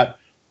 under that,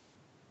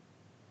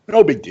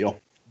 no big deal.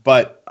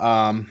 But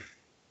I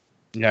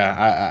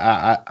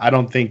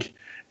don't think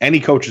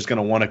any coach is going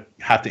to want to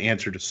have to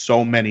answer to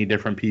so many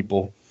different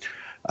people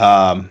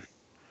on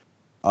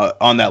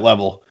that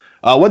level.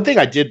 One thing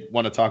I did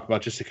want to talk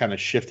about, just to kind of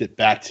shift it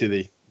back to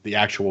the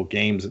actual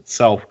games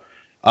itself.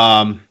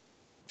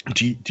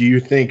 Do you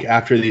think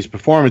after these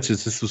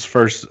performances, this was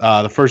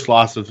the first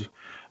loss of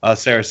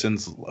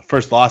Saracen's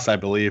first loss, I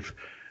believe.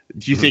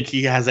 Do you think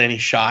he has any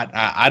shot?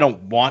 I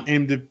don't want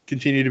him to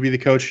continue to be the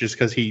coach just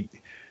because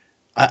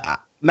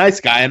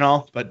nice guy and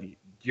all, but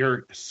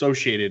you're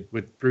associated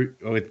with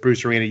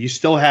Bruce Arena. You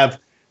still have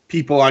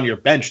people on your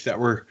bench that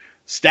were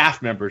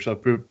staff members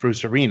of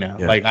Bruce Arena.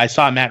 Yeah. Like I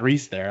saw Matt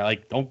Reese there.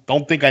 Like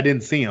don't think I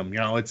didn't see him.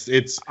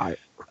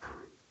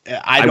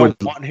 I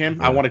don't want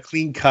him. I want a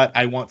clean cut.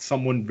 I want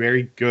someone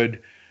very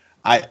good.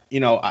 I've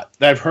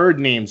heard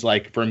names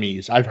like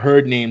Vermees. I've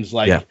heard names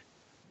like,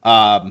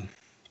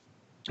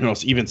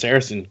 even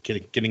Saracen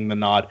getting the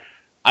nod.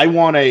 I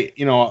want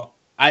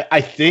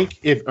I think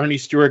if Ernie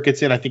Stewart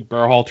gets in, I think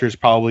Berhalter is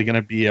probably going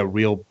to be a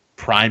real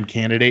prime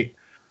candidate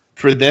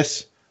for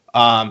this.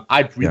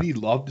 I'd really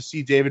love to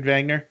see David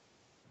Wagner,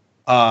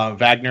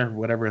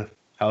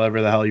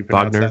 however the hell you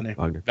pronounce that name.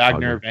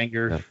 Wagner.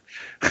 Wenger?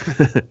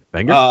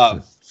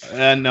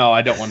 No,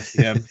 I don't want to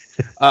see him.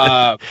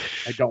 I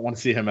don't want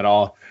to see him at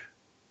all.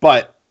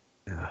 But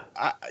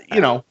I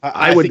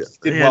think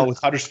he did well with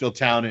Huddersfield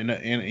Town,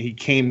 and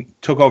he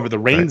took over the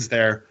reins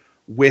there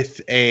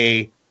with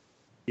a,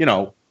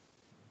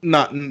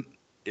 not.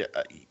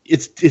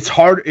 It's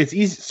hard. It's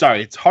easy.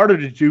 Sorry, it's harder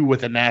to do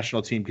with a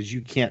national team because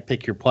you can't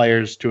pick your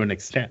players to an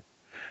extent.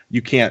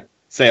 You can't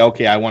say,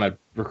 okay, I want to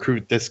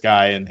recruit this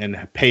guy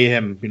and pay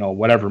him,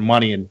 whatever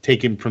money and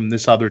take him from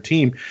this other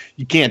team.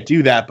 You can't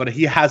do that. But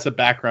he has a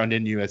background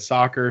in U.S.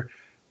 soccer.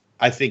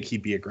 I think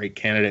he'd be a great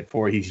candidate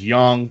for. He's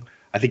young.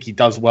 I think he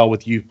does well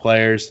with youth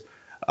players.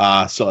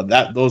 So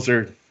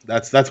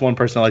that's one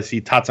person I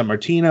see. Tata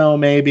Martino,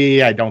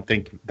 maybe. I don't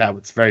think that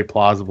was very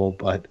plausible,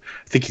 but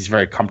I think he's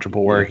very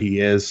comfortable where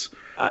he is.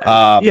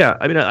 I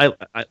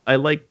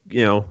like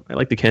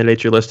the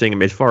candidates you're listing. I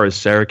mean, as far as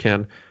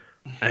Sarakan,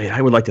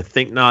 I would like to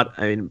think not.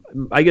 I mean,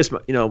 I guess my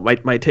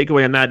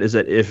takeaway on that is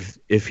that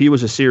if he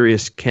was a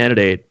serious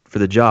candidate for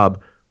the job,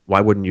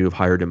 why wouldn't you have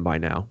hired him by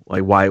now?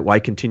 Like, why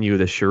continue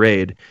the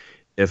charade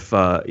if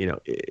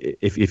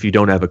you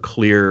don't have a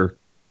clear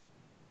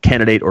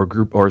candidate or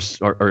group or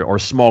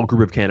small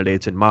group of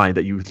candidates in mind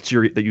that you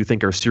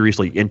think are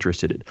seriously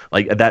interested in?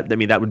 Like that. I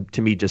mean, that would,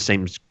 to me, just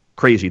seems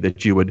crazy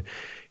that you would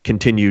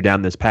continue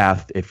down this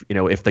path if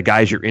the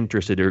guys you're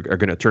interested in are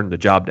going to turn the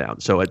job down.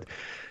 So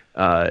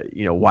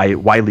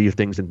why leave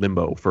things in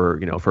limbo for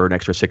an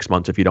extra 6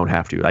 months if you don't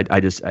have to?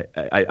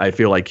 I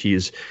feel like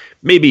he's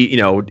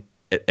maybe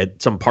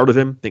at some part of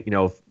him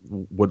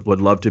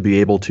would love to be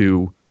able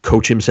to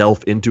coach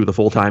himself into the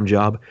full-time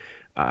job.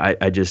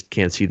 I just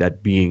can't see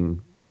that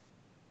being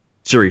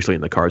seriously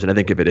in the cards, and I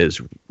think if it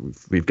is,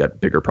 we've got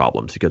bigger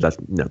problems because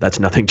that's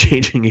nothing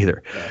changing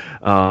either.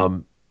 I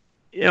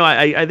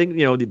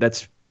think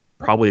that's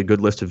probably a good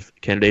list of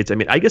candidates. I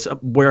mean, I guess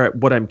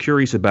what I'm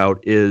curious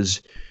about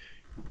is,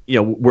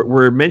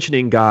 we're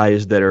mentioning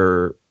guys that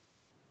are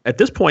at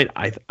this point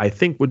I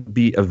think would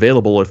be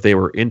available if they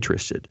were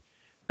interested.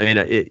 I mean,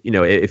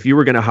 if you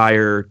were going to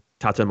hire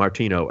Tata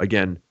Martino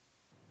again,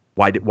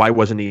 why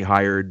wasn't he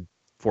hired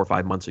 4 or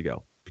 5 months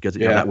ago? Because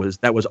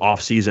that was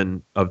off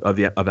season of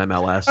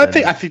MLS.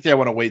 I think they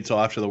want to wait until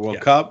after the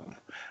World Cup.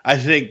 I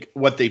think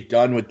what they've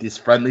done with this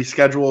friendly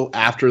schedule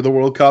after the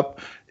World Cup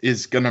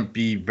is going to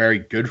be very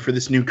good for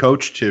this new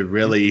coach to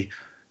really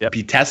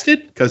be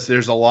tested, because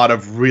there's a lot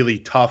of really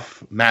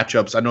tough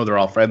matchups. I know they're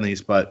all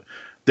friendlies, but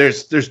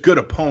there's good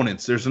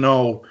opponents. There's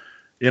no,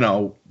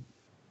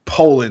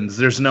 Poland's.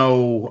 There's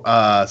no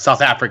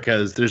South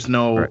Africa's. There's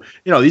no,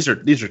 these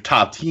are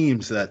top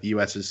teams that the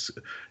U.S. is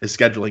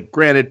scheduling.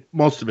 Granted,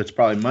 most of it's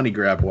probably money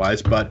grab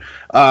wise, but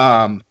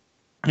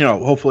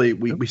hopefully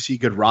we see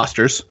good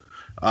rosters.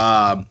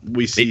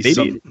 We see maybe,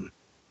 some. What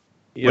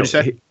do you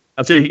say?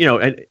 I'll say,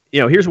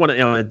 here's one.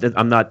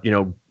 I'm not,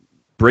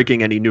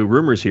 breaking any new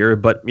rumors here,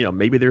 but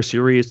maybe they're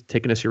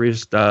taking a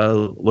serious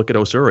look at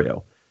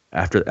Osorio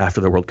after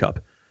the World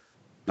Cup.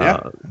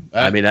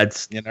 I mean,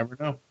 that's, you never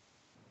know.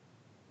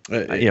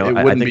 I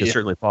think it's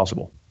certainly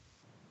possible.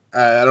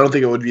 I don't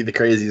think it would be the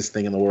craziest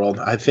thing in the world.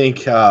 I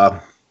think, going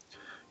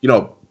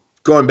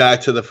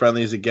back to the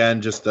friendlies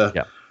again, just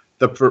the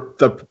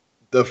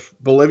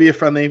Bolivia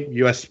friendly,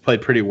 U.S.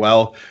 played pretty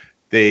well.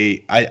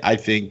 I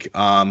think,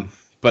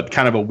 but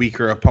kind of a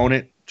weaker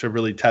opponent to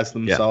really test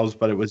themselves.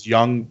 But it was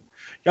young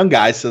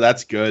guys, so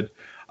that's good.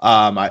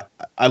 I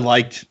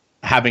liked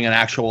having an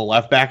actual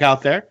left back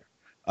out there.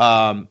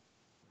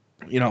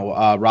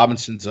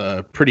 Robinson's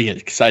a pretty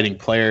exciting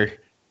player.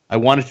 I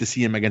wanted to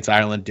see him against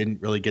Ireland,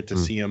 didn't really get to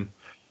see him.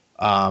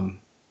 I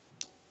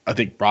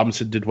think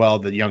Robinson did well.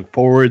 The young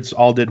forwards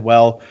all did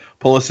well.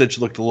 Pulisic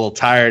looked a little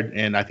tired,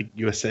 and I think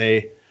U.S.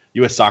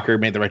 Soccer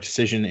made the right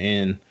decision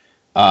in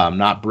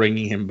not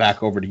bringing him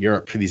back over to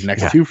Europe for these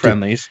next two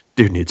friendlies.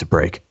 Dude needs a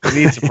break.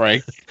 He needs a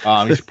break. He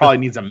probably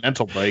needs a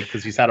mental break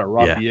because he's had a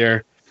rough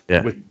year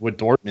with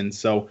Dortmund.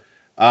 So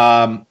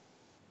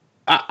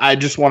I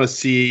just want to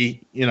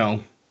see,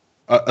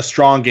 a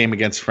strong game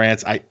against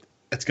France.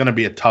 It's going to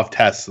be a tough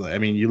test. I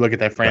mean, you look at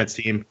that France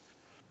team.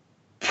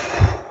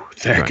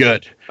 They're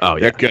good. Oh,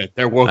 they're good.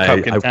 They're World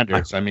Cup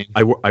contenders.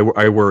 I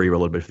worry a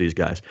little bit for these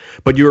guys.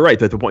 But you were right.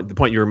 That the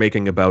point you were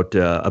making about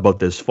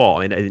this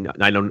fall. And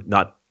I know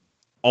not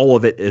all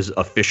of it is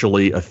official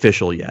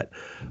yet.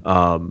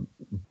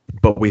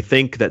 But we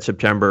think that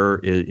September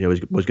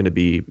was going to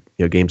be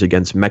games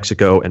against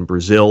Mexico and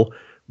Brazil,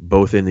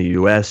 both in the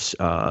U.S.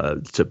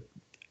 For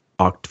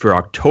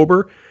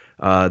October.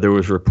 There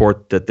was a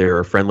report that there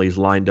are friendlies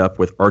lined up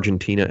with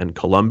Argentina and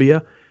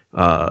Colombia.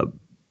 I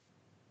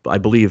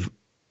believe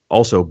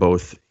also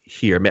both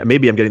here.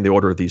 Maybe I'm getting the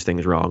order of these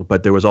things wrong,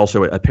 but there was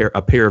also a pair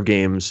of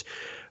games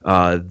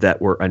that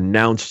were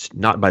announced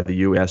not by the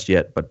U.S.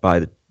 yet, but by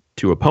the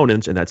two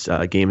opponents, and that's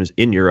games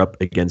in Europe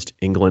against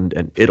England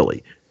and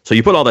Italy. So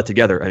you put all that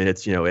together. I mean,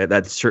 it's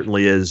that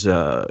certainly is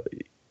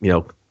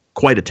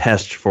quite a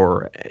test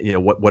for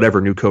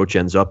whatever new coach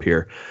ends up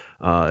here,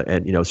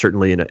 and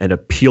certainly an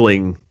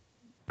appealing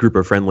group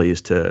of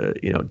friendlies to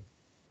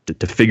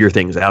figure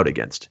things out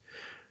against.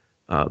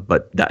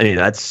 But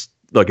that's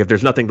look, if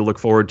there's nothing to look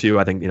forward to,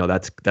 I think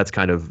that's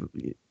kind of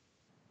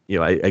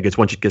I guess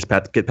once you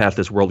get past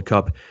this World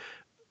Cup.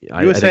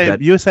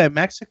 USA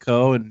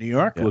Mexico and New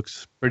York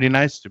looks pretty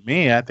nice to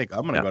me. I think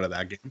I'm going to go to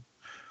that game.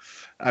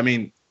 I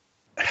mean,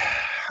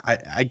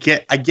 I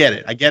get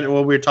it. I get it.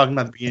 What we were talking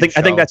about at the beginning.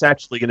 I think that's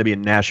actually going to be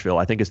in Nashville.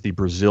 I think it's the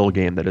Brazil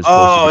game that is.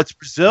 It's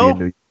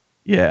Brazil.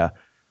 Yeah,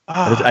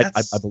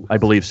 I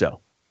believe so.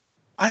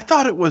 I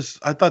thought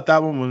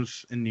that one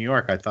was in New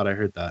York. I thought I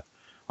heard that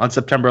on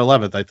September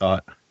 11th. I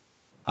thought.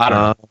 I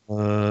don't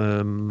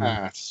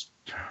know.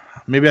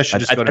 Maybe I should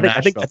just go to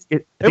Nashville.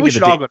 Maybe we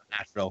should all go to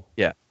Nashville.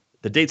 Yeah,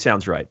 the date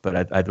sounds right,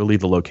 but I believe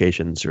the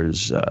locations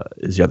is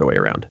the other way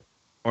around.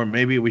 Or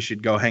maybe we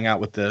should go hang out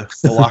with the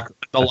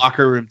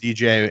locker room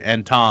DJ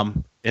and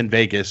Tom in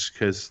Vegas,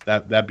 because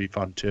that'd be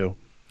fun too.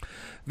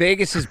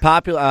 Vegas is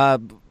popular.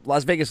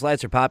 Las Vegas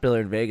lights are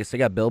popular in Vegas. They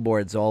got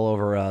billboards all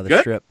over the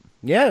strip.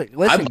 Yeah,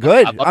 listen,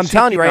 good. I'm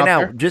telling you right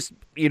now, just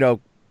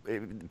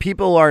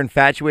people are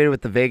infatuated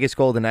with the Vegas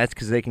Golden Knights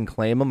because they can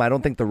claim them. I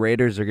don't think the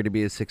Raiders are going to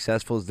be as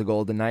successful as the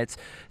Golden Knights.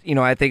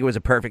 I think it was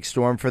a perfect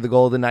storm for the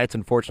Golden Knights.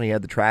 Unfortunately, you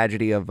had the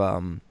tragedy of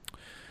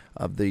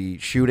the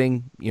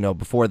shooting,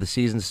 before the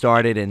season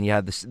started, and you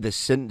have this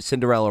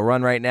Cinderella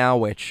run right now,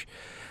 which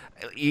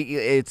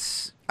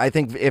I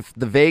think if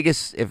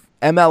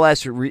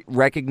MLS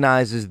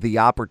recognizes the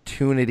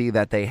opportunity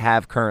that they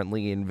have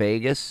currently in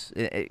Vegas,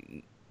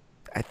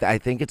 I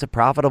think it's a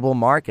profitable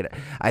market.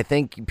 I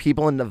think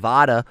people in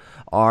Nevada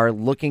are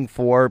looking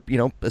for,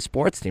 a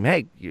sports team.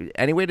 Hey,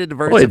 any way to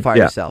diversify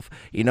yourself.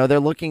 They're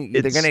looking.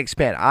 They're going to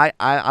expand.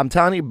 I'm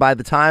telling you, by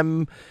the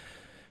time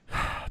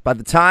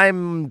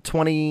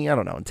 20, I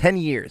don't know, in 10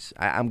 years,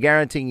 I'm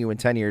guaranteeing you in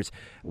 10 years,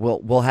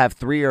 we'll have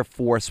 3 or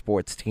 4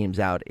 sports teams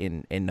out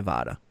in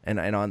Nevada and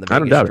on the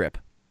Vegas Strip.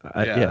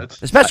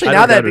 Especially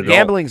now that the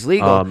gambling's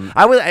legal.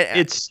 I mean,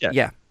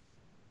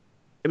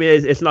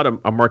 it's not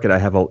a market I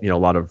have a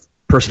lot of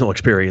personal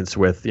experience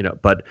with,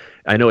 but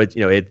I know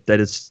that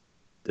it's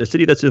a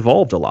city that's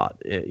evolved a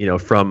lot,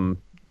 from.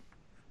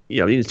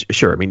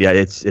 Sure. I mean, yeah,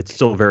 it's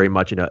still very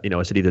much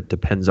a city that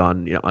depends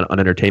on on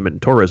entertainment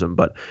and tourism,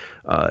 but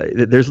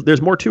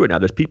there's more to it now.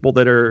 There's people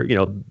that are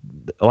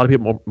a lot of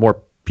people,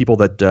 more people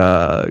that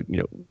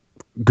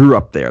grew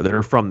up there, that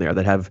are from there,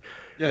 that have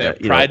they have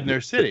pride in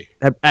their city.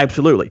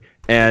 Absolutely,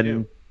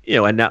 and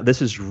and now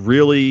this is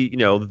really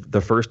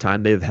the first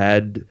time they've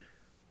had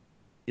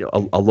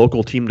a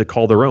local team to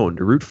call their own,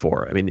 to root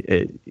for. I mean,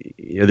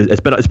 it's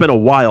been a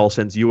while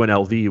since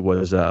UNLV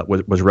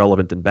was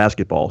relevant in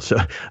basketball. So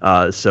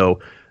I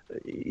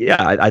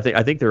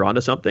think they're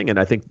onto something, and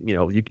I think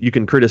you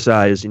can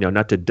criticize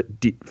not to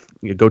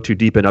go too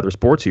deep in other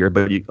sports here,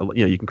 but you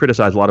can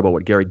criticize a lot about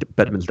what Gary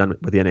Bettman's done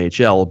with the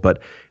NHL,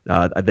 but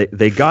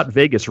they got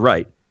Vegas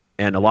right,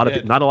 and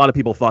not a lot of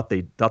people thought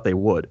they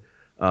would,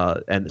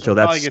 and so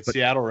that's probably get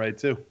Seattle right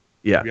too.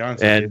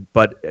 Yeah,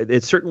 but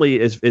it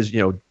certainly is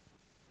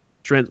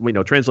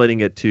translating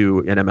it to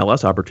an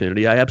MLS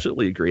opportunity, I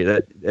absolutely agree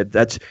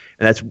that's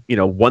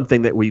one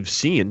thing that we've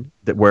seen,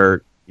 that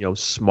where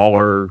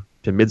smaller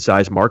to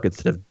mid-sized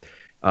markets that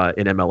have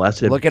in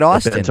MLS have, look at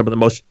Austin, some of the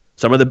most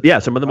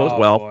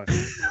Boy.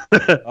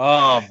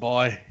 Oh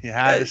boy, you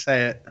had to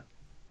say it.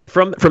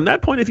 From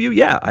that point of view,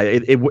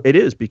 it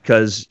is,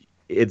 because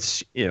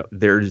it's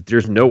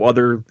there's no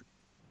other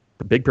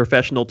big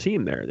professional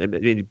team there. I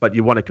mean, but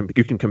you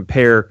can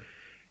compare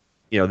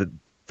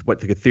what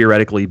could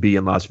theoretically be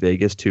in Las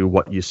Vegas to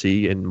what you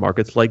see in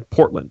markets like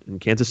Portland and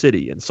Kansas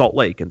City and Salt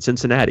Lake and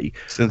Cincinnati.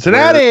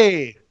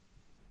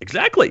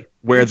 Exactly.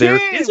 Where there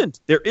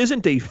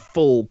isn't a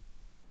full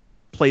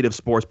plate of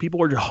sports.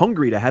 People are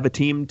hungry to have a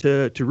team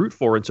to root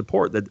for and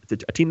support. A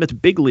team that's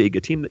big league,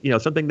 a team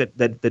that something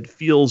that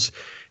feels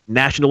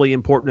nationally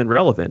important and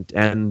relevant.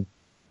 And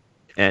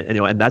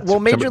that's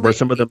where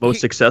some of the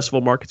most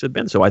successful markets have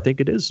been. So I think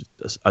it is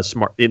a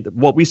smart.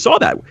 We saw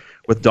that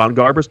with Don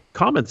Garber's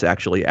comments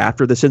actually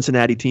after the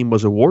Cincinnati team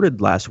was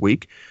awarded last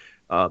week.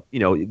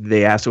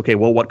 They asked, okay,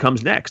 well, what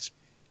comes next?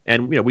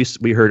 And we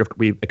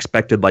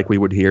expected, like we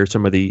would hear,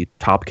 some of the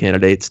top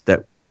candidates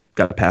that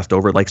got passed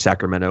over, like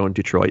Sacramento and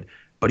Detroit.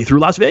 But he threw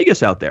Las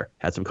Vegas out there.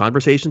 Had some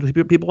conversations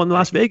with people in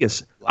Las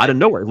Vegas out of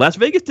nowhere. Las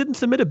Vegas didn't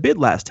submit a bid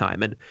last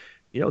time, and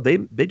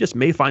they just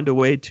may find a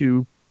way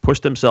to push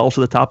themselves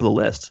to the top of the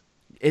list.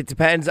 It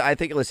depends. I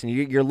think. Listen,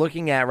 you're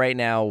looking at right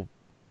now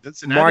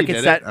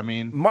markets that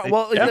came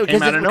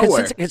out of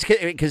nowhere,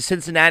 because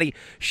Cincinnati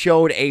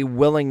showed a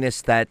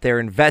willingness that they're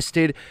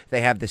invested.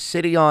 They have the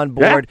city on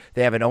board. Yeah.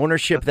 They have an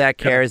ownership that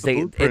cares.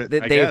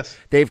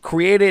 They've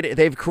created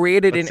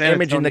an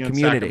image in the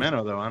community.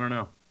 Sacramento, though, I don't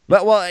know.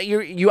 But well,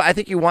 I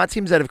think you want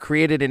teams that have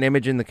created an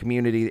image in the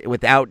community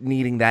without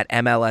needing that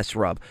MLS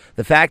rub.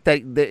 The fact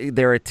that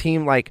they're a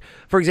team like,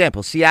 for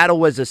example, Seattle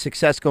was a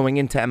success going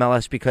into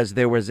MLS because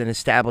there was an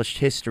established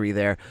history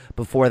there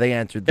before they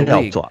entered the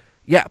league.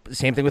 Yeah,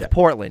 same thing with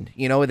Portland.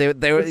 You know, you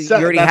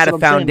already had a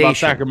foundation. About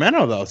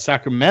Sacramento, though,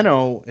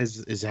 Sacramento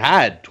is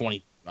had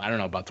 20. I don't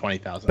know about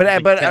 20,000,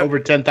 but over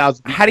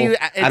 10,000. How do you?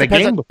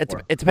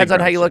 It depends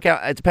on how you look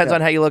at. It depends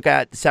on how you look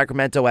at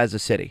Sacramento as a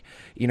city.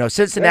 You know,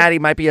 Cincinnati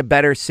might be a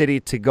better city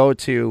to go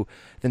to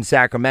than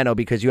Sacramento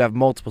because you have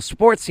multiple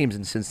sports teams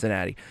in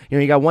Cincinnati. You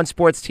know, you got one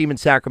sports team in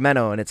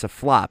Sacramento and it's a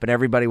flop, and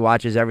everybody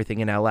watches everything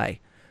in LA.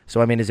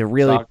 So I mean, is it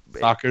really?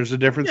 Soccer's a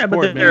different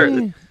sport.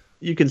 But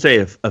you can say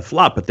a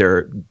flop, but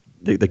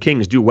the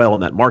Kings do well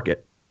in that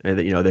market,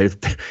 and you know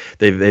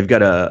they've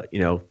got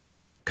a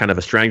kind of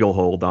a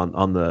stranglehold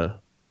on the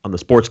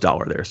sports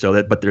dollar there.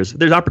 So but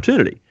there's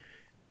opportunity.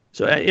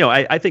 So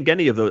I think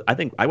any of those. I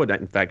think I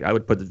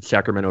would put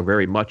Sacramento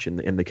very much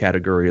in the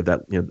category of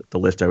that the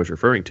list I was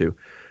referring to.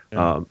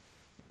 Yeah.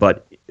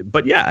 But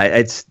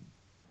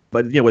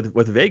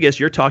with Vegas,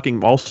 you're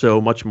talking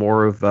also much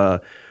more of a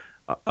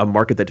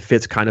market that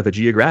fits kind of a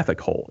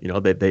geographic hole.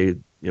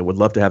 They would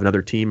love to have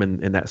another team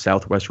in that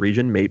Southwest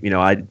region. Maybe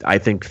I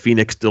think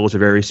Phoenix still is a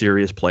very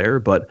serious player,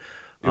 but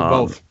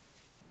both.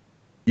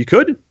 You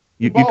could.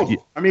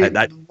 I mean,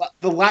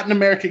 the Latin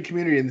American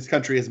community in this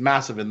country is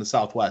massive in the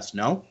Southwest.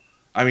 No,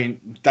 I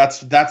mean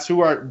that's who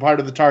our part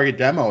of the target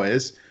demo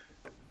is.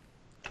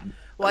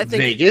 Well, I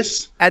think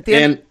Vegas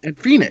and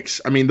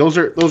Phoenix. I mean, those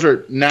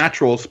are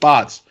natural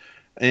spots,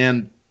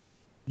 and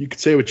you could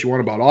say what you want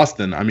about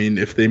Austin. I mean,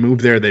 if they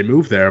move there, they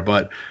move there.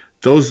 But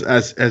those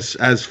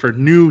as for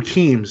new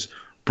teams,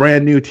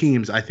 brand new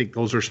teams, I think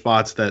those are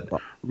spots that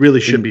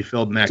really should be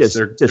filled next.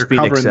 They're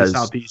covering the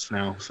Southeast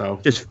now. So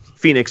just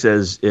Phoenix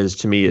is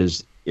to me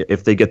is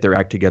if they get their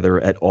act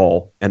together at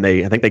all, and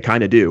I think they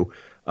kind of do.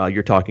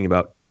 You're talking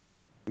about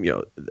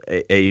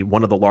a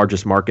one of the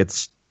largest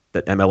markets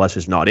that MLS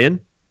is not in,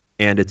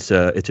 and it's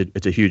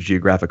a huge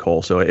geographic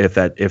hole. So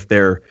if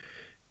they're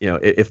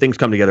if things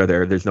come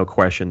together there's no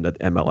question that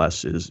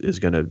MLS is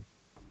going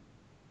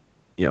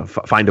to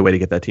find a way to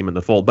get that team in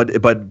the fold. But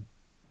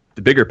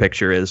the bigger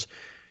picture is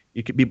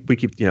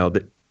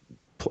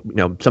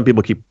some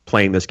people keep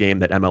playing this game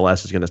that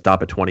MLS is going to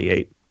stop at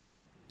 28.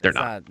 They're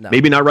not. No.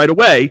 Maybe not right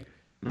away.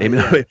 Maybe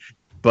not,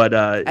 but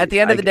at the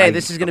end of the day,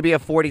 this is going to be a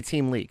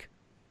 40-team league.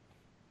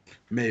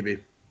 Maybe.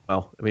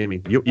 Well, I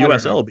mean,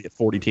 USL will be at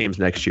 40 teams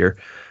next year.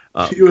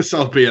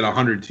 USL will be at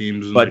 100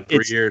 teams in like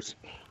 3 years.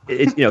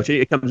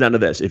 It comes down to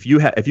this: if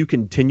you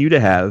continue to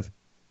have,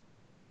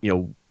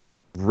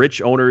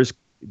 rich owners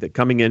that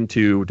coming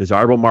into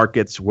desirable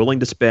markets, willing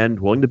to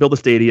spend, willing to build a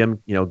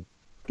stadium,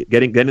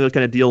 getting those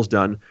kind of deals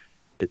done,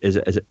 is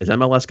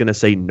MLS going to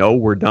say no?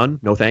 We're done.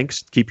 No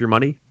thanks. Keep your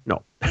money.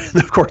 No,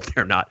 of course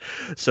they're not.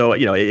 So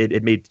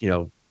it made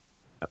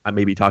I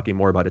may be talking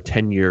more about a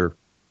 10-year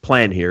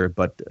plan here,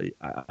 but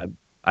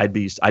I'd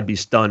be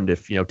stunned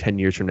if 10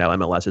 years from now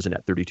MLS isn't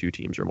at 32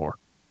 teams or more.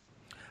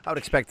 I would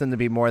expect them to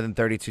be more than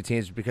 32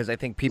 teams because I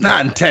think people...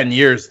 Not in 10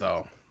 years,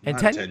 though. In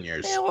 10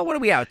 years? Yeah, well, what are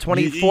we at?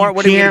 24?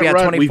 What are we going to be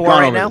at, 24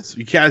 right now?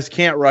 You guys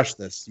can't rush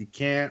this. You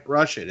can't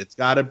rush it. It's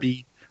got to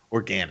be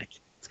organic.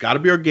 It's got to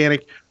be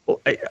organic.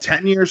 Well,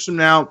 10 years from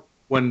now,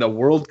 when the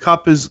World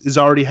Cup is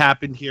already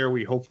happened here,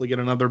 we hopefully get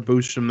another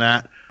boost from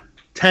that.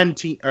 10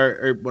 team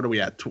or what are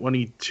we at?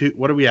 22.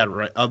 What are we at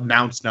right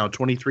announced now?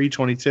 23,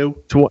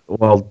 22?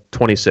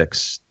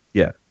 26.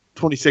 Yeah.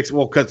 26.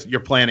 Well, cuz you're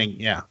planning,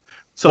 yeah.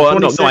 So I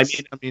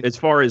mean as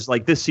far as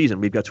like this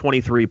season, we've got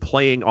 23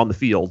 playing on the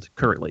field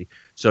currently.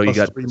 So you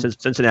got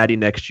Cincinnati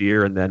next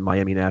year and then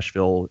Miami,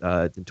 Nashville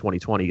in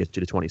 2020 gets you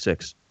to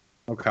 26.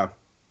 Okay.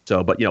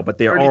 So but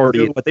they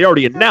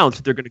already announced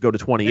that they're going to go to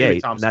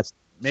 28 and that's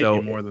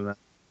maybe more than that.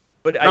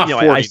 But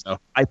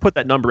I put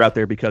that number out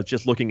there because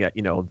just looking at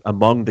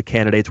among the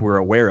candidates we're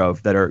aware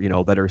of that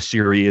are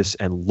serious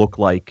and look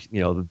like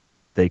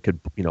they could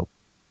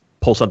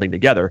pull something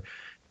together,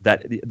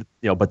 that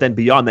but then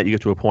beyond that you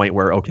get to a point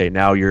where okay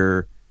now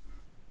you're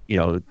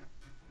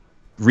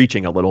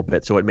reaching a little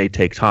bit, so it may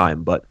take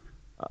time, but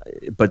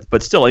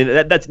still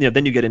that's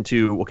then you get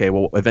into okay,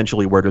 well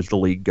eventually where does the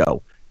league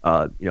go?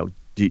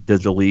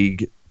 Does the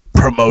league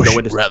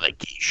promotion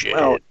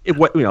relegation?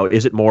 Well,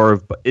 is it more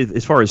of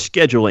as far as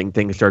scheduling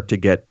things start to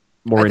get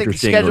more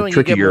interesting or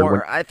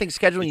trickier? I think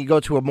scheduling you go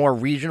to a more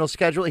regional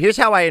schedule. Here's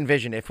how I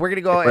envision it. If we're going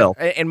to go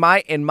in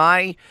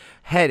my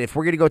head, if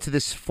we're going to go to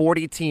this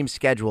 40-team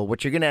schedule,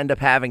 what you're going to end up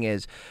having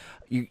is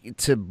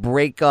to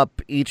break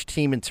up each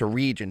team into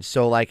regions.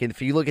 So, like, if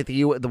you look at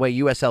the way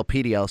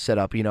USLPDL set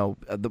up,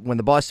 when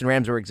the Boston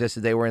Rams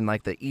existed, they were in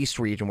like the East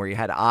region where you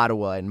had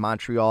Ottawa and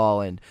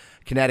Montreal and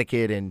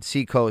Connecticut and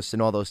Seacoast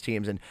and all those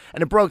teams, and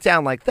it broke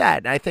down like that.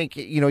 And I think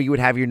you would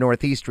have your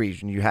Northeast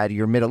region, you had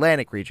your Mid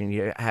Atlantic region,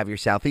 you have your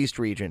Southeast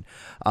region.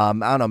 I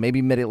don't know,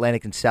 maybe Mid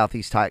Atlantic and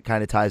Southeast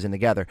kind of ties in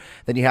together.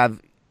 Then you have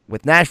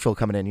with Nashville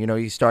coming in,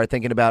 you start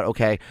thinking about,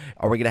 okay,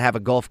 are we going to have a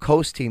Gulf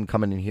Coast team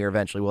coming in here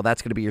eventually? Well,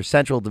 that's going to be your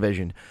Central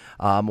Division,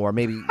 or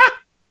maybe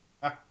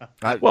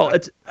Well,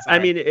 it's. Sorry. I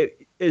mean,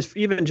 it's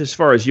even just as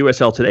far as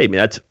USL today. I mean,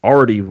 that's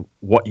already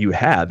what you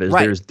have. Is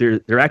right.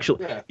 They're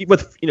actually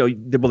with well,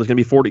 there's going to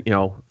be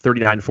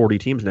 39, 40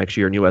 teams next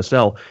year in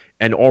USL,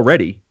 and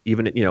already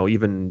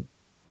even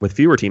with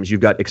fewer teams,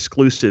 you've got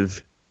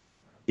exclusive.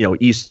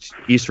 East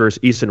versus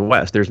East and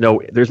West. There's no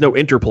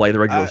interplay in the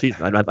regular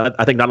season.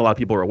 I think not a lot of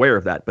people are aware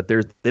of that. But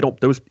those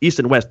East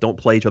and West don't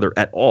play each other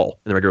at all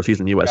in the regular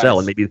season in USL,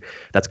 and maybe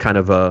that's kind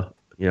of I'm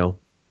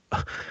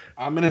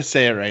gonna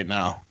say it right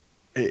now.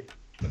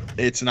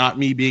 It's not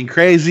me being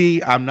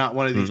crazy. I'm not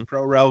one of these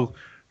pro rel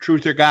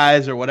truther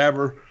guys or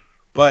whatever.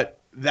 But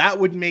that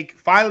would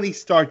finally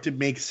start to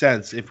make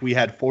sense if we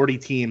had 40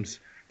 teams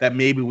that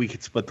maybe we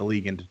could split the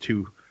league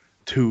into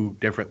two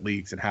different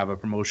leagues and have a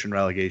promotion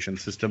relegation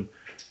system.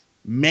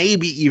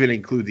 Maybe even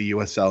include the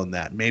USL in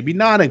that. Maybe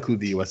not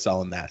include the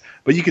USL in that.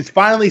 But you could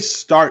finally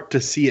start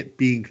to see it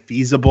being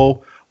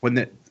feasible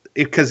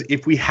because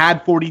if we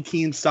had 40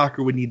 teams,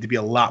 soccer would need to be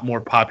a lot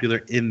more popular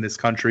in this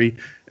country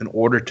in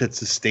order to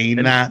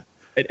sustain that.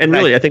 And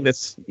really, I think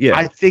that's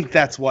I think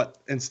that's what,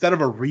 instead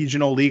of a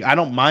regional league, I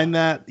don't mind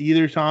that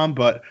either, Tom,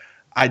 but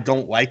I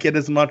don't like it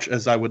as much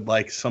as I would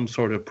like some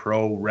sort of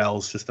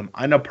pro-rel system.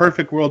 In a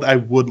perfect world, I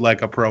would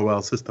like a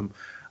pro-rel system.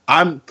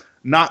 I'm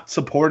not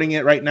supporting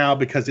it right now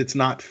because it's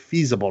not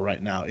feasible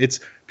right now.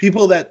 It's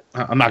people that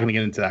I'm not going to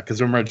get into that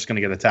because we're just going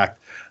to get attacked.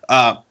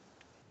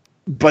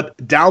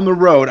 But down the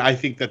road, I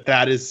think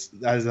that is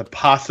a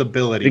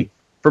possibility.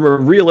 From a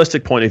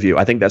realistic point of view,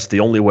 I think that's the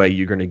only way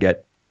you're going to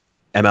get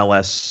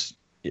MLS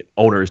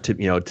owners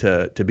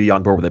to be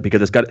on board with it,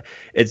 because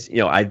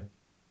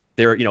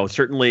there are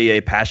certainly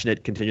a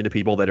passionate contingent of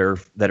people that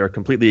are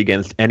completely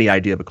against any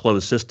idea of a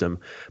closed system.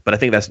 But I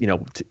think that's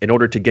in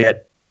order to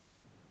get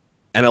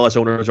MLS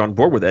owners on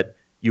board with it,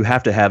 you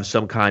have to have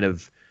some kind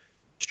of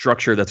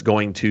structure that's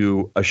going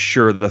to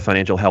assure the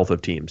financial health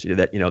of teams.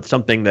 That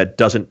something that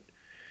doesn't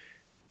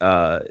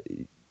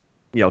threaten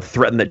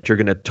that you're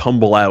going to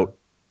tumble out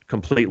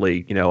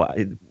completely.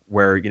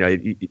 Where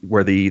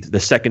the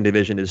second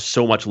division is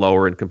so much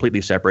lower and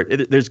completely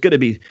separate. There's got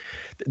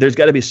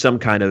to be some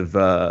kind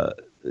of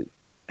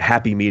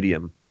happy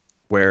medium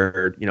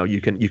where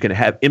you can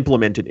have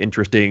implemented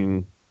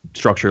interesting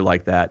structure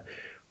like that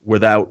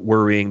without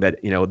worrying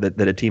that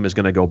that a team is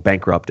going to go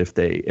bankrupt if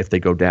they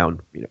go down.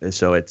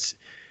 So it's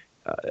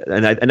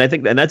and I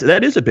think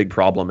that is a big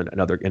problem in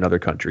other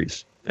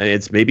countries. And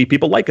it's maybe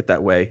people like it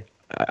that way.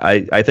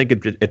 I think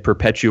it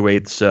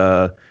perpetuates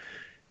an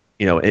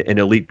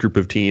elite group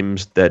of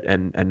teams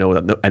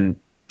and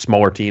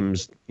smaller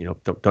teams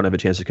don't have a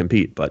chance to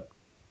compete. But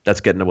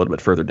that's getting a little bit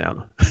further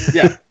down.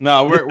 Yeah,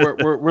 no,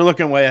 we're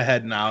looking way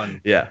ahead now,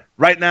 and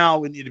right now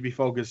we need to be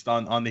focused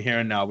on the here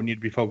and now. We need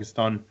to be focused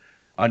on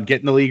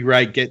getting the league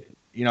right,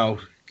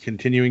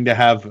 continuing to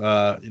have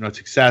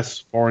success,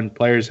 foreign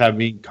players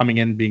coming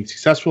in being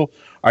successful,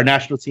 our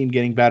national team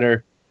getting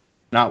better,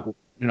 not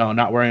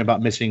worrying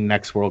about missing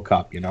next World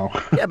Cup. Yeah,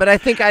 but I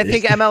think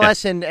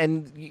MLS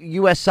and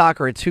U.S.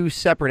 soccer are two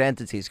separate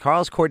entities.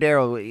 Carlos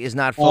Cordero is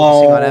not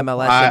focusing on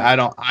MLS.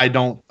 I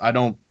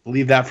don't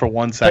believe that for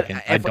 1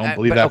 second. I don't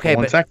believe that for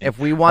 1 second. If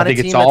we want a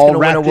team that's going to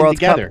win a World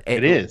Cup,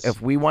 it is.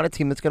 If we want a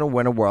team that's going to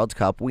win a World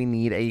Cup, we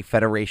need a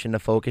federation to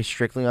focus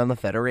strictly on the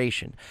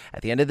federation.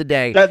 At the end of the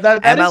day, that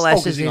MLS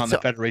is focusing on the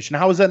federation.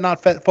 How is that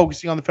not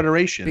focusing on the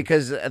federation?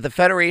 Because the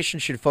federation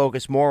should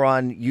focus more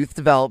on youth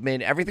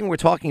development, everything we're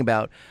talking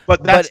about.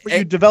 But that's where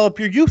you develop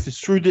your youth. It's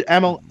through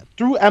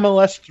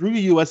MLS, through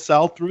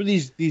USL, through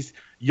these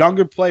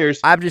younger players.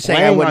 I'm just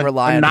saying I wouldn't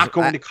rely on not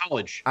going to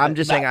college. I'm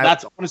just saying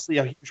that's honestly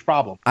a huge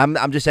problem.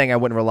 I'm just saying I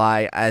wouldn't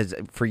rely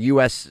for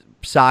U.S.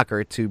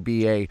 soccer to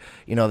be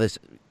this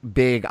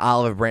big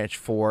olive branch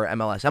for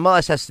MLS.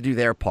 MLS has to do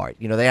their part.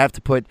 They have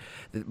to put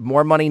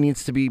more money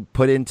needs to be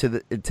put into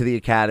the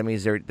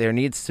academies. There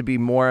needs to be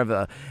more of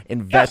a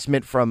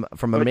investment from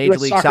a Major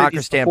League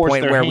Soccer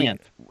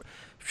standpoint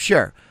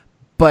sure.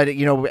 But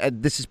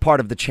this is part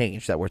of the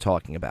change that we're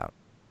talking about.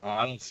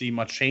 I don't see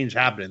much change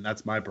happening.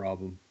 That's my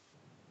problem.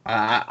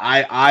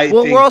 I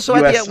well, think we're also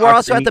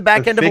at the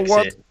back end of a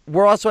world. It.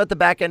 We're also at the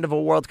back end of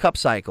a World Cup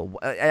cycle.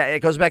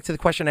 It goes back to the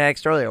question I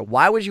asked earlier.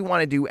 Why would you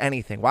want to do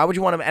anything? Why would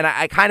you want to? And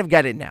I kind of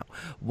get it now.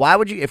 Why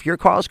would you, if you're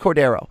Carlos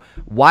Cordero,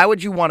 why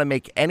would you want to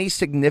make any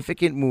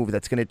significant move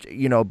that's going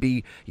to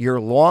be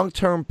your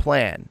long-term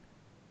plan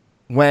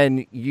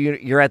when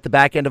you're at the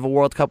back end of a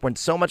World Cup when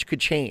so much could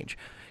change?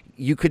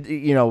 You could,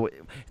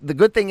 the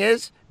good thing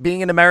is,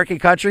 being an American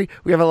country,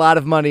 we have a lot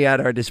of money at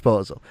our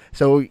disposal.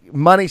 So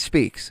money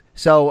speaks.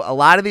 So a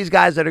lot of these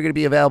guys that are going to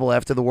be available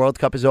after the World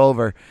Cup is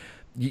over,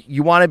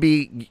 you want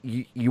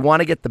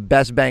to get the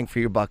best bang for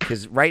your buck,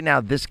 because right now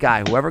this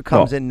guy, whoever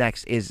comes in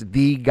next, is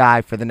the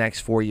guy for the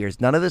next 4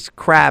 years. None of this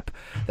crap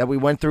that we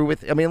went through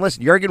with. I mean,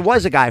 listen, Jurgen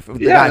was a guy for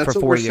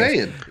 4 years.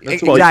 Saying.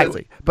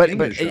 Exactly, but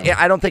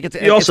I don't think it's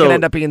going to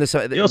end up being any of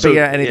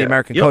the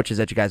American coaches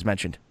that you guys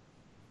mentioned.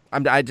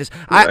 If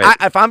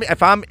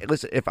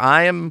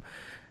I am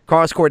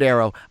Carlos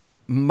Cordero,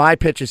 my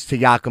pitch is to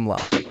Joachim Low.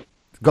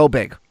 Go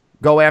big.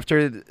 Go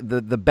after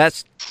the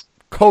best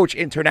coach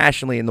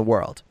internationally in the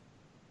world.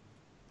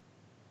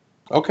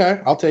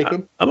 Okay, I'll take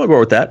him. I'm on board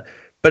with that.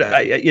 But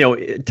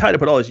tied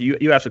up with all this,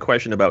 you asked a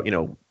question about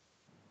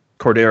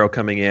Cordero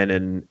coming in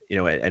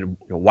and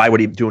why would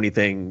he do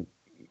anything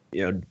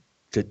to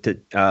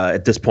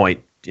at this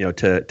point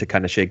to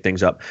kind of shake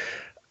things up.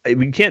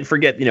 We can't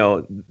forget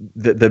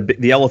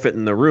the elephant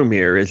in the room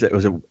here is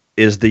that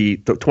is the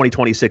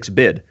 2026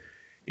 bid.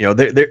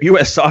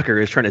 U.S. Soccer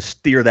is trying to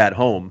steer that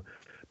home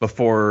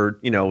before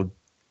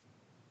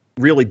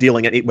really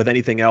dealing with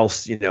anything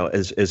else.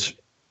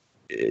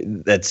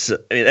 That's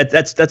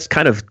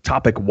kind of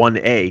topic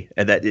 1A,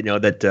 and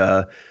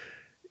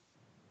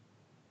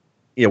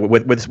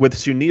with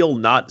Sunil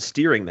not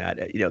steering that,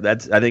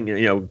 I think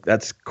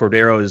that's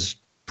Cordero's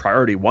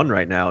priority 1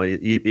 right now.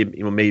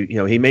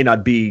 He may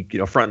not be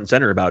front and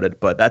center about it,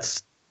 but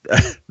that's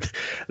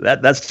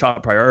that's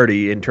top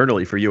priority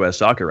internally for U.S.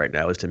 Soccer right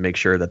now is to make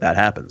sure that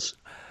happens.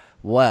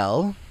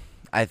 Well,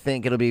 I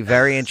think it'll be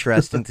very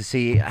interesting to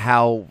see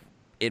how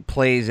it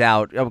plays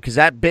out because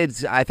that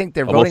bid's. I think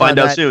they're voting. We'll find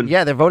on out that. soon.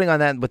 Yeah, they're voting on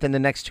that within the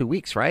next 2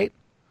 weeks, right?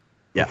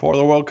 Yeah, before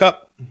the World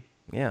Cup.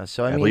 Yeah,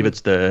 so I believe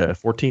it's the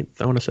 14th.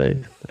 I want to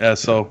say. Yeah,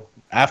 so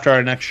after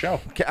our next show.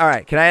 All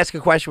right, can I ask a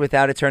question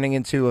without it turning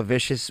into a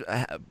vicious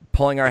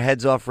pulling our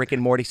heads off Rick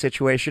and Morty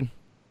situation?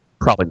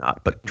 Probably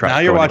not, but try. Now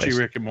you're watching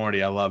Rick and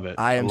Morty. I love it.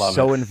 I am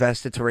so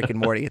invested to Rick and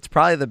Morty. It's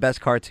probably the best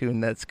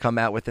cartoon that's come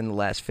out within the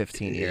last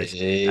 15 years.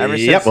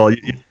 Yep. Well,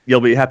 you'll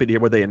be happy to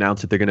hear where they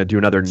announced that they're going to do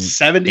another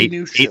 70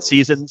 new shows. 8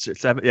 seasons.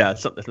 7, yeah,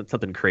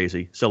 something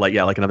crazy. So like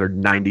another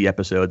 90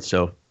 episodes.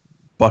 So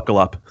buckle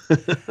up.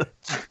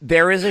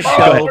 There is a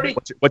show.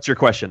 What's your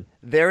question?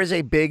 There is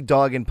a big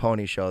dog and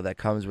pony show that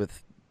comes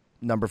with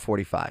number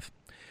 45.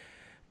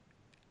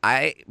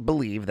 I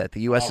believe that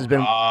the U.S. has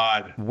been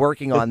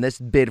working on this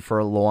bid for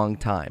a long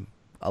time,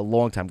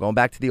 going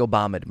back to the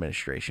Obama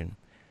administration.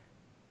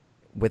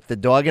 With the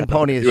dog and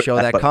pony show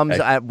that comes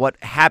at what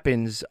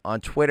happens on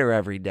Twitter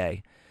every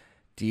day,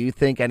 do you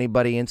think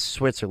anybody in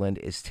Switzerland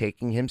is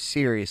taking him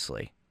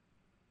seriously?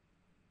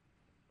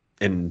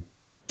 And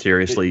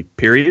seriously,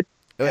 period?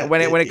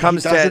 When it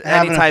comes to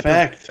any type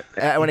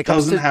of when it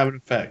comes doesn't to have an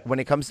effect. When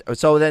it comes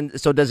so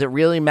does it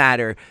really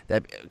matter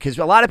that because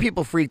a lot of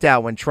people freaked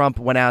out when Trump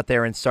went out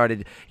there and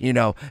started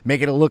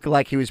making it look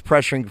like he was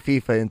pressuring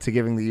FIFA into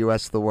giving the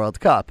U.S. the World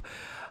Cup.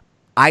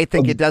 I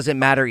think it doesn't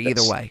matter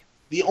either way.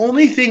 The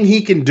only thing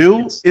he can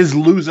do is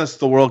lose us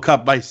the World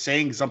Cup by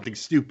saying something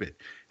stupid.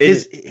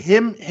 Is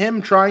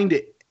him trying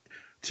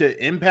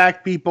to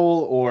impact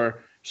people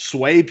or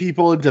sway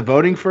people into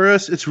voting for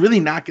us? It's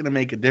really not going to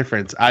make a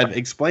difference. I've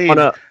explained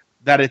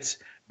that it's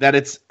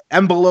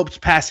envelopes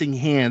passing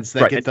hands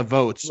that get the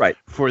votes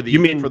for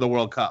the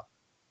World Cup.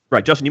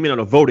 Right, Justin. You mean on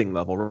a voting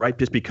level, right?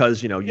 Just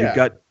because you've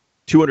got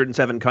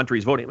 207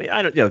 countries voting. I mean,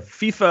 I don't.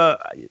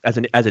 FIFA as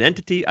an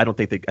entity, I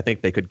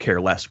think they could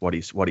care less what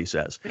he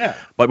says. Yeah.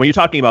 But when you're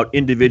talking about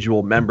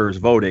individual members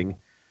voting,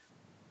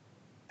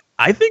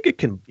 I think it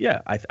can. Yeah,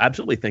 I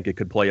absolutely think it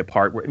could play a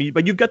part.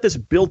 But you've got this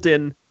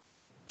built-in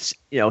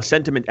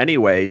sentiment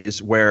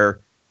anyways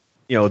where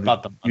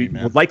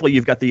likely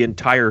you've got the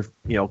entire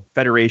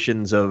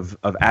federations of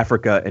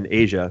Africa and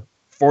Asia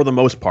for the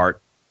most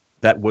part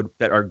that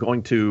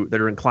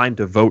are inclined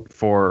to vote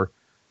for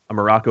a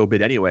Morocco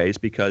bid anyways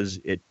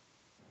because it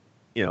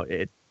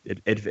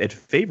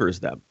favors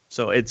them.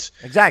 So it's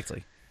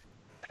exactly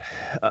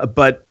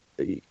but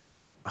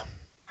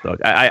look,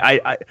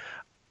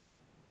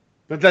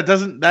 but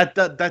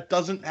that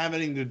doesn't have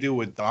anything to do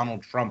with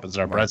Donald Trump as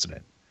our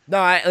president.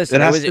 No, listen.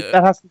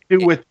 That has to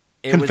do with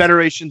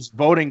confederations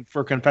voting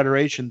for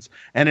confederations,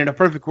 and in a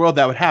perfect world,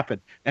 that would happen.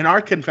 In our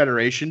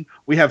confederation,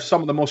 we have some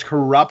of the most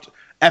corrupt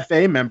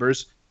FA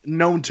members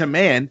known to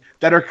man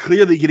that are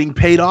clearly getting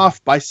paid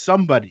off by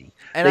somebody.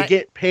 And they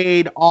get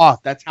paid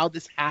off. That's how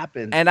this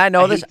happens. And I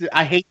know this.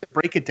 I hate to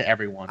break it to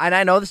everyone. And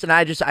I know this, and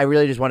I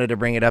really just wanted to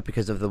bring it up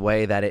because of the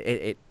way that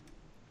it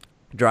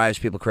drives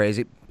people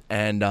crazy,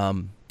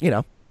 and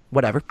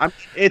whatever.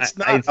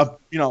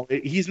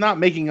 He's not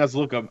making us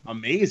look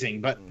amazing,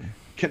 but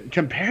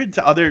compared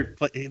to other,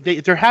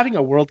 they're having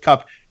a World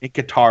Cup in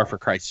Qatar for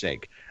Christ's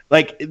sake.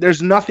 Like,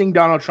 there's nothing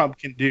Donald Trump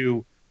can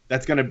do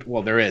that's going to.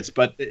 Well, there is,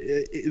 but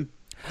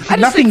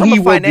nothing he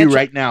will do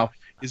right now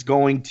is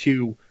going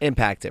to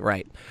impact it.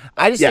 Right.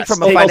 I just think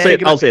from a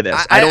financial. I'll say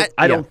this.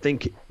 I don't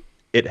think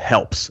it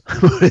helps.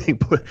 Put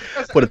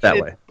it that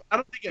way. I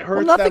don't think it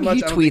hurts that much.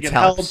 Nothing he tweets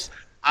helps.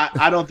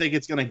 I don't think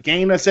it's going to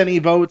gain us any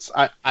votes.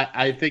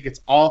 I think it's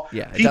all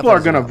people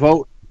are going to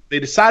vote. They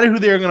decided who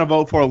they were going to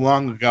vote for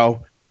long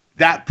ago.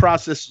 That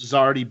process has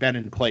already been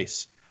in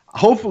place.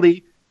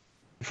 Hopefully,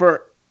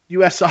 for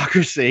U.S.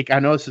 Soccer's sake, I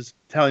know this is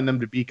telling them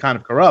to be kind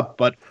of corrupt,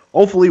 but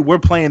hopefully we're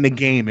playing the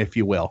game, if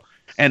you will.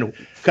 And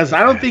because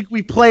I don't think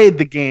we played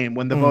the game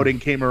when the voting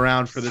came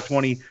around for the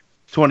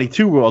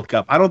 2022 World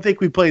Cup. I don't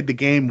think we played the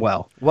game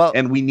well,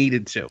 and we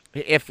needed to.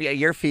 If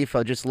you're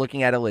FIFA, just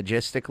looking at it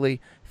logistically,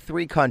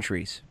 3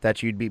 countries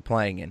that you'd be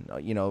playing in,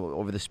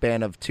 over the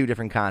span of 2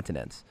 different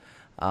continents.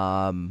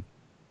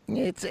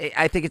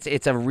 I think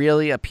it's a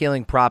really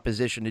appealing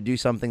proposition to do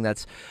something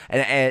that's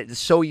and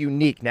so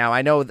unique. Now,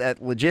 I know that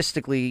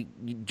logistically,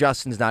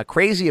 Justin's not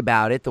crazy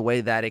about it, the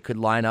way that it could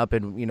line up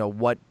and,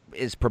 what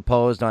is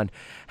proposed on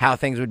how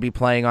things would be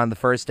playing on the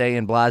first day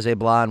and blah,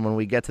 blah, and when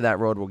we get to that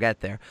road, we'll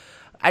get there.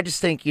 I just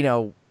think,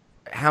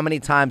 how many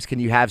times can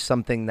you have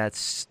something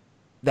that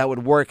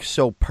would work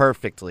so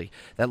perfectly,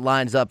 that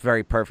lines up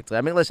very perfectly?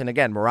 I mean, listen,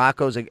 again,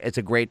 Morocco's it's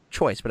a great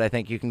choice, but I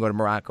think you can go to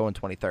Morocco in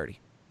 2030.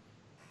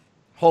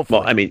 Hopefully.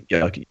 Well, I mean,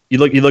 you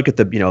look at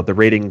the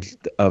ratings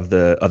of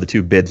the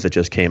two bids that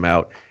just came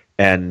out,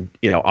 and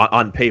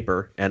on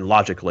paper and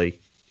logically,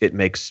 it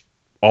makes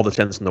all the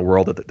sense in the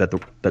world that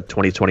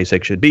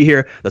 2026 should be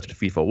here. That's what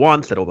FIFA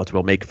wants. That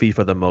will make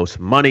FIFA the most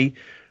money.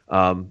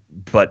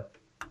 But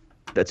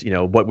that's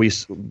what we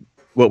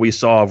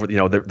saw.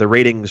 The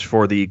ratings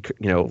for the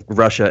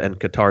Russia and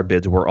Qatar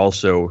bids were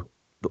also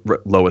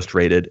lowest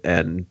rated,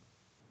 and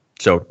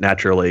so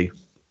naturally,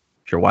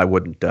 sure, why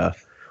wouldn't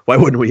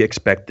we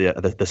expect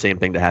the same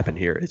thing to happen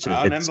here? It's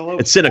cynical.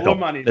 It's cynical.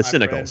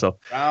 Friend. So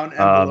round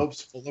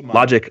envelopes full of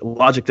money.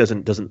 Logic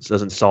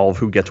doesn't solve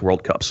who gets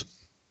World Cups.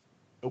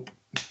 Nope.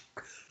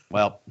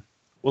 Well,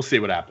 we'll see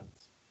what happens.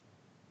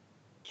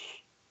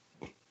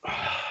 All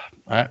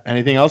right.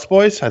 Anything else,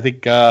 boys? I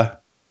think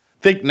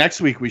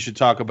next week we should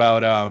talk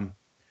about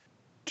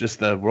just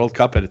the World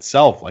Cup in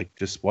itself, like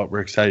just what we're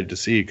excited to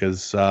see,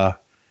 because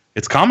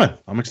it's coming.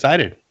 I'm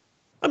excited.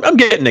 I'm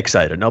getting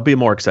excited, and I'll be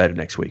more excited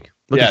next week.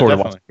 Looking forward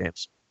to watching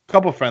games. A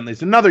couple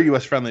friendlies, another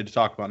U.S. friendly to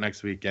talk about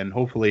next week, and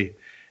hopefully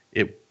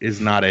it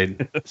is not a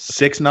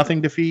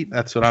 6-0 defeat.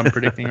 That's what I'm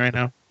predicting right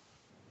now.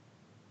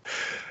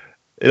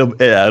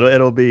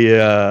 It'll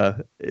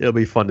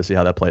be fun to see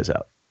how that plays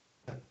out.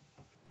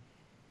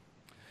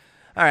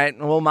 All right,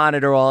 we'll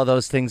monitor all of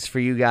those things for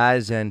you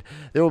guys, and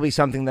there will be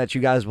something that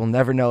you guys will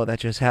never know that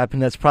just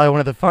happened. That's probably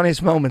one of the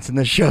funniest moments in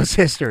the show's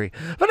history.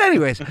 But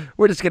anyways,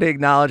 we're just going to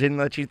acknowledge and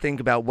let you think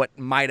about what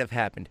might have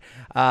happened.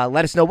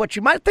 Let us know what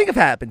you might think have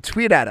happened.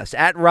 Tweet at us,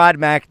 at Rod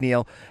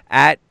McNeil,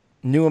 at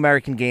New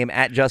American Game,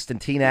 at Justin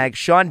Teenag.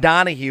 Sean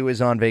Donahue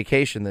is on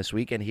vacation this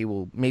week, and he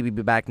will maybe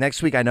be back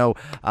next week. I know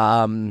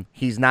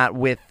he's not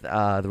with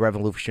the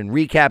Revolution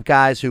Recap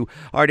guys, who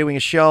are doing a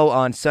show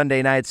on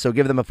Sunday nights, so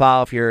give them a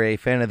follow if you're a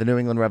fan of the New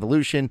England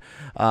Revolution.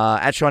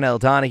 At Sean L.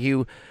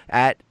 Donahue,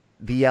 at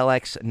the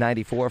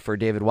LX94 for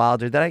David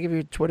Wilder. Did I give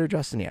you Twitter,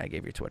 Justin? Yeah, I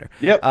gave you Twitter.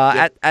 Yep.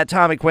 At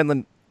Tommy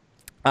Quinlan.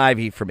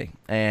 Ivy for me.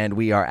 And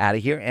we are out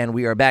of here, and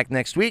we are back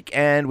next week,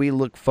 and we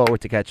look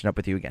forward to catching up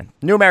with you again.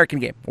 New American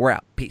Game. We're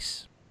out.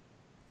 Peace.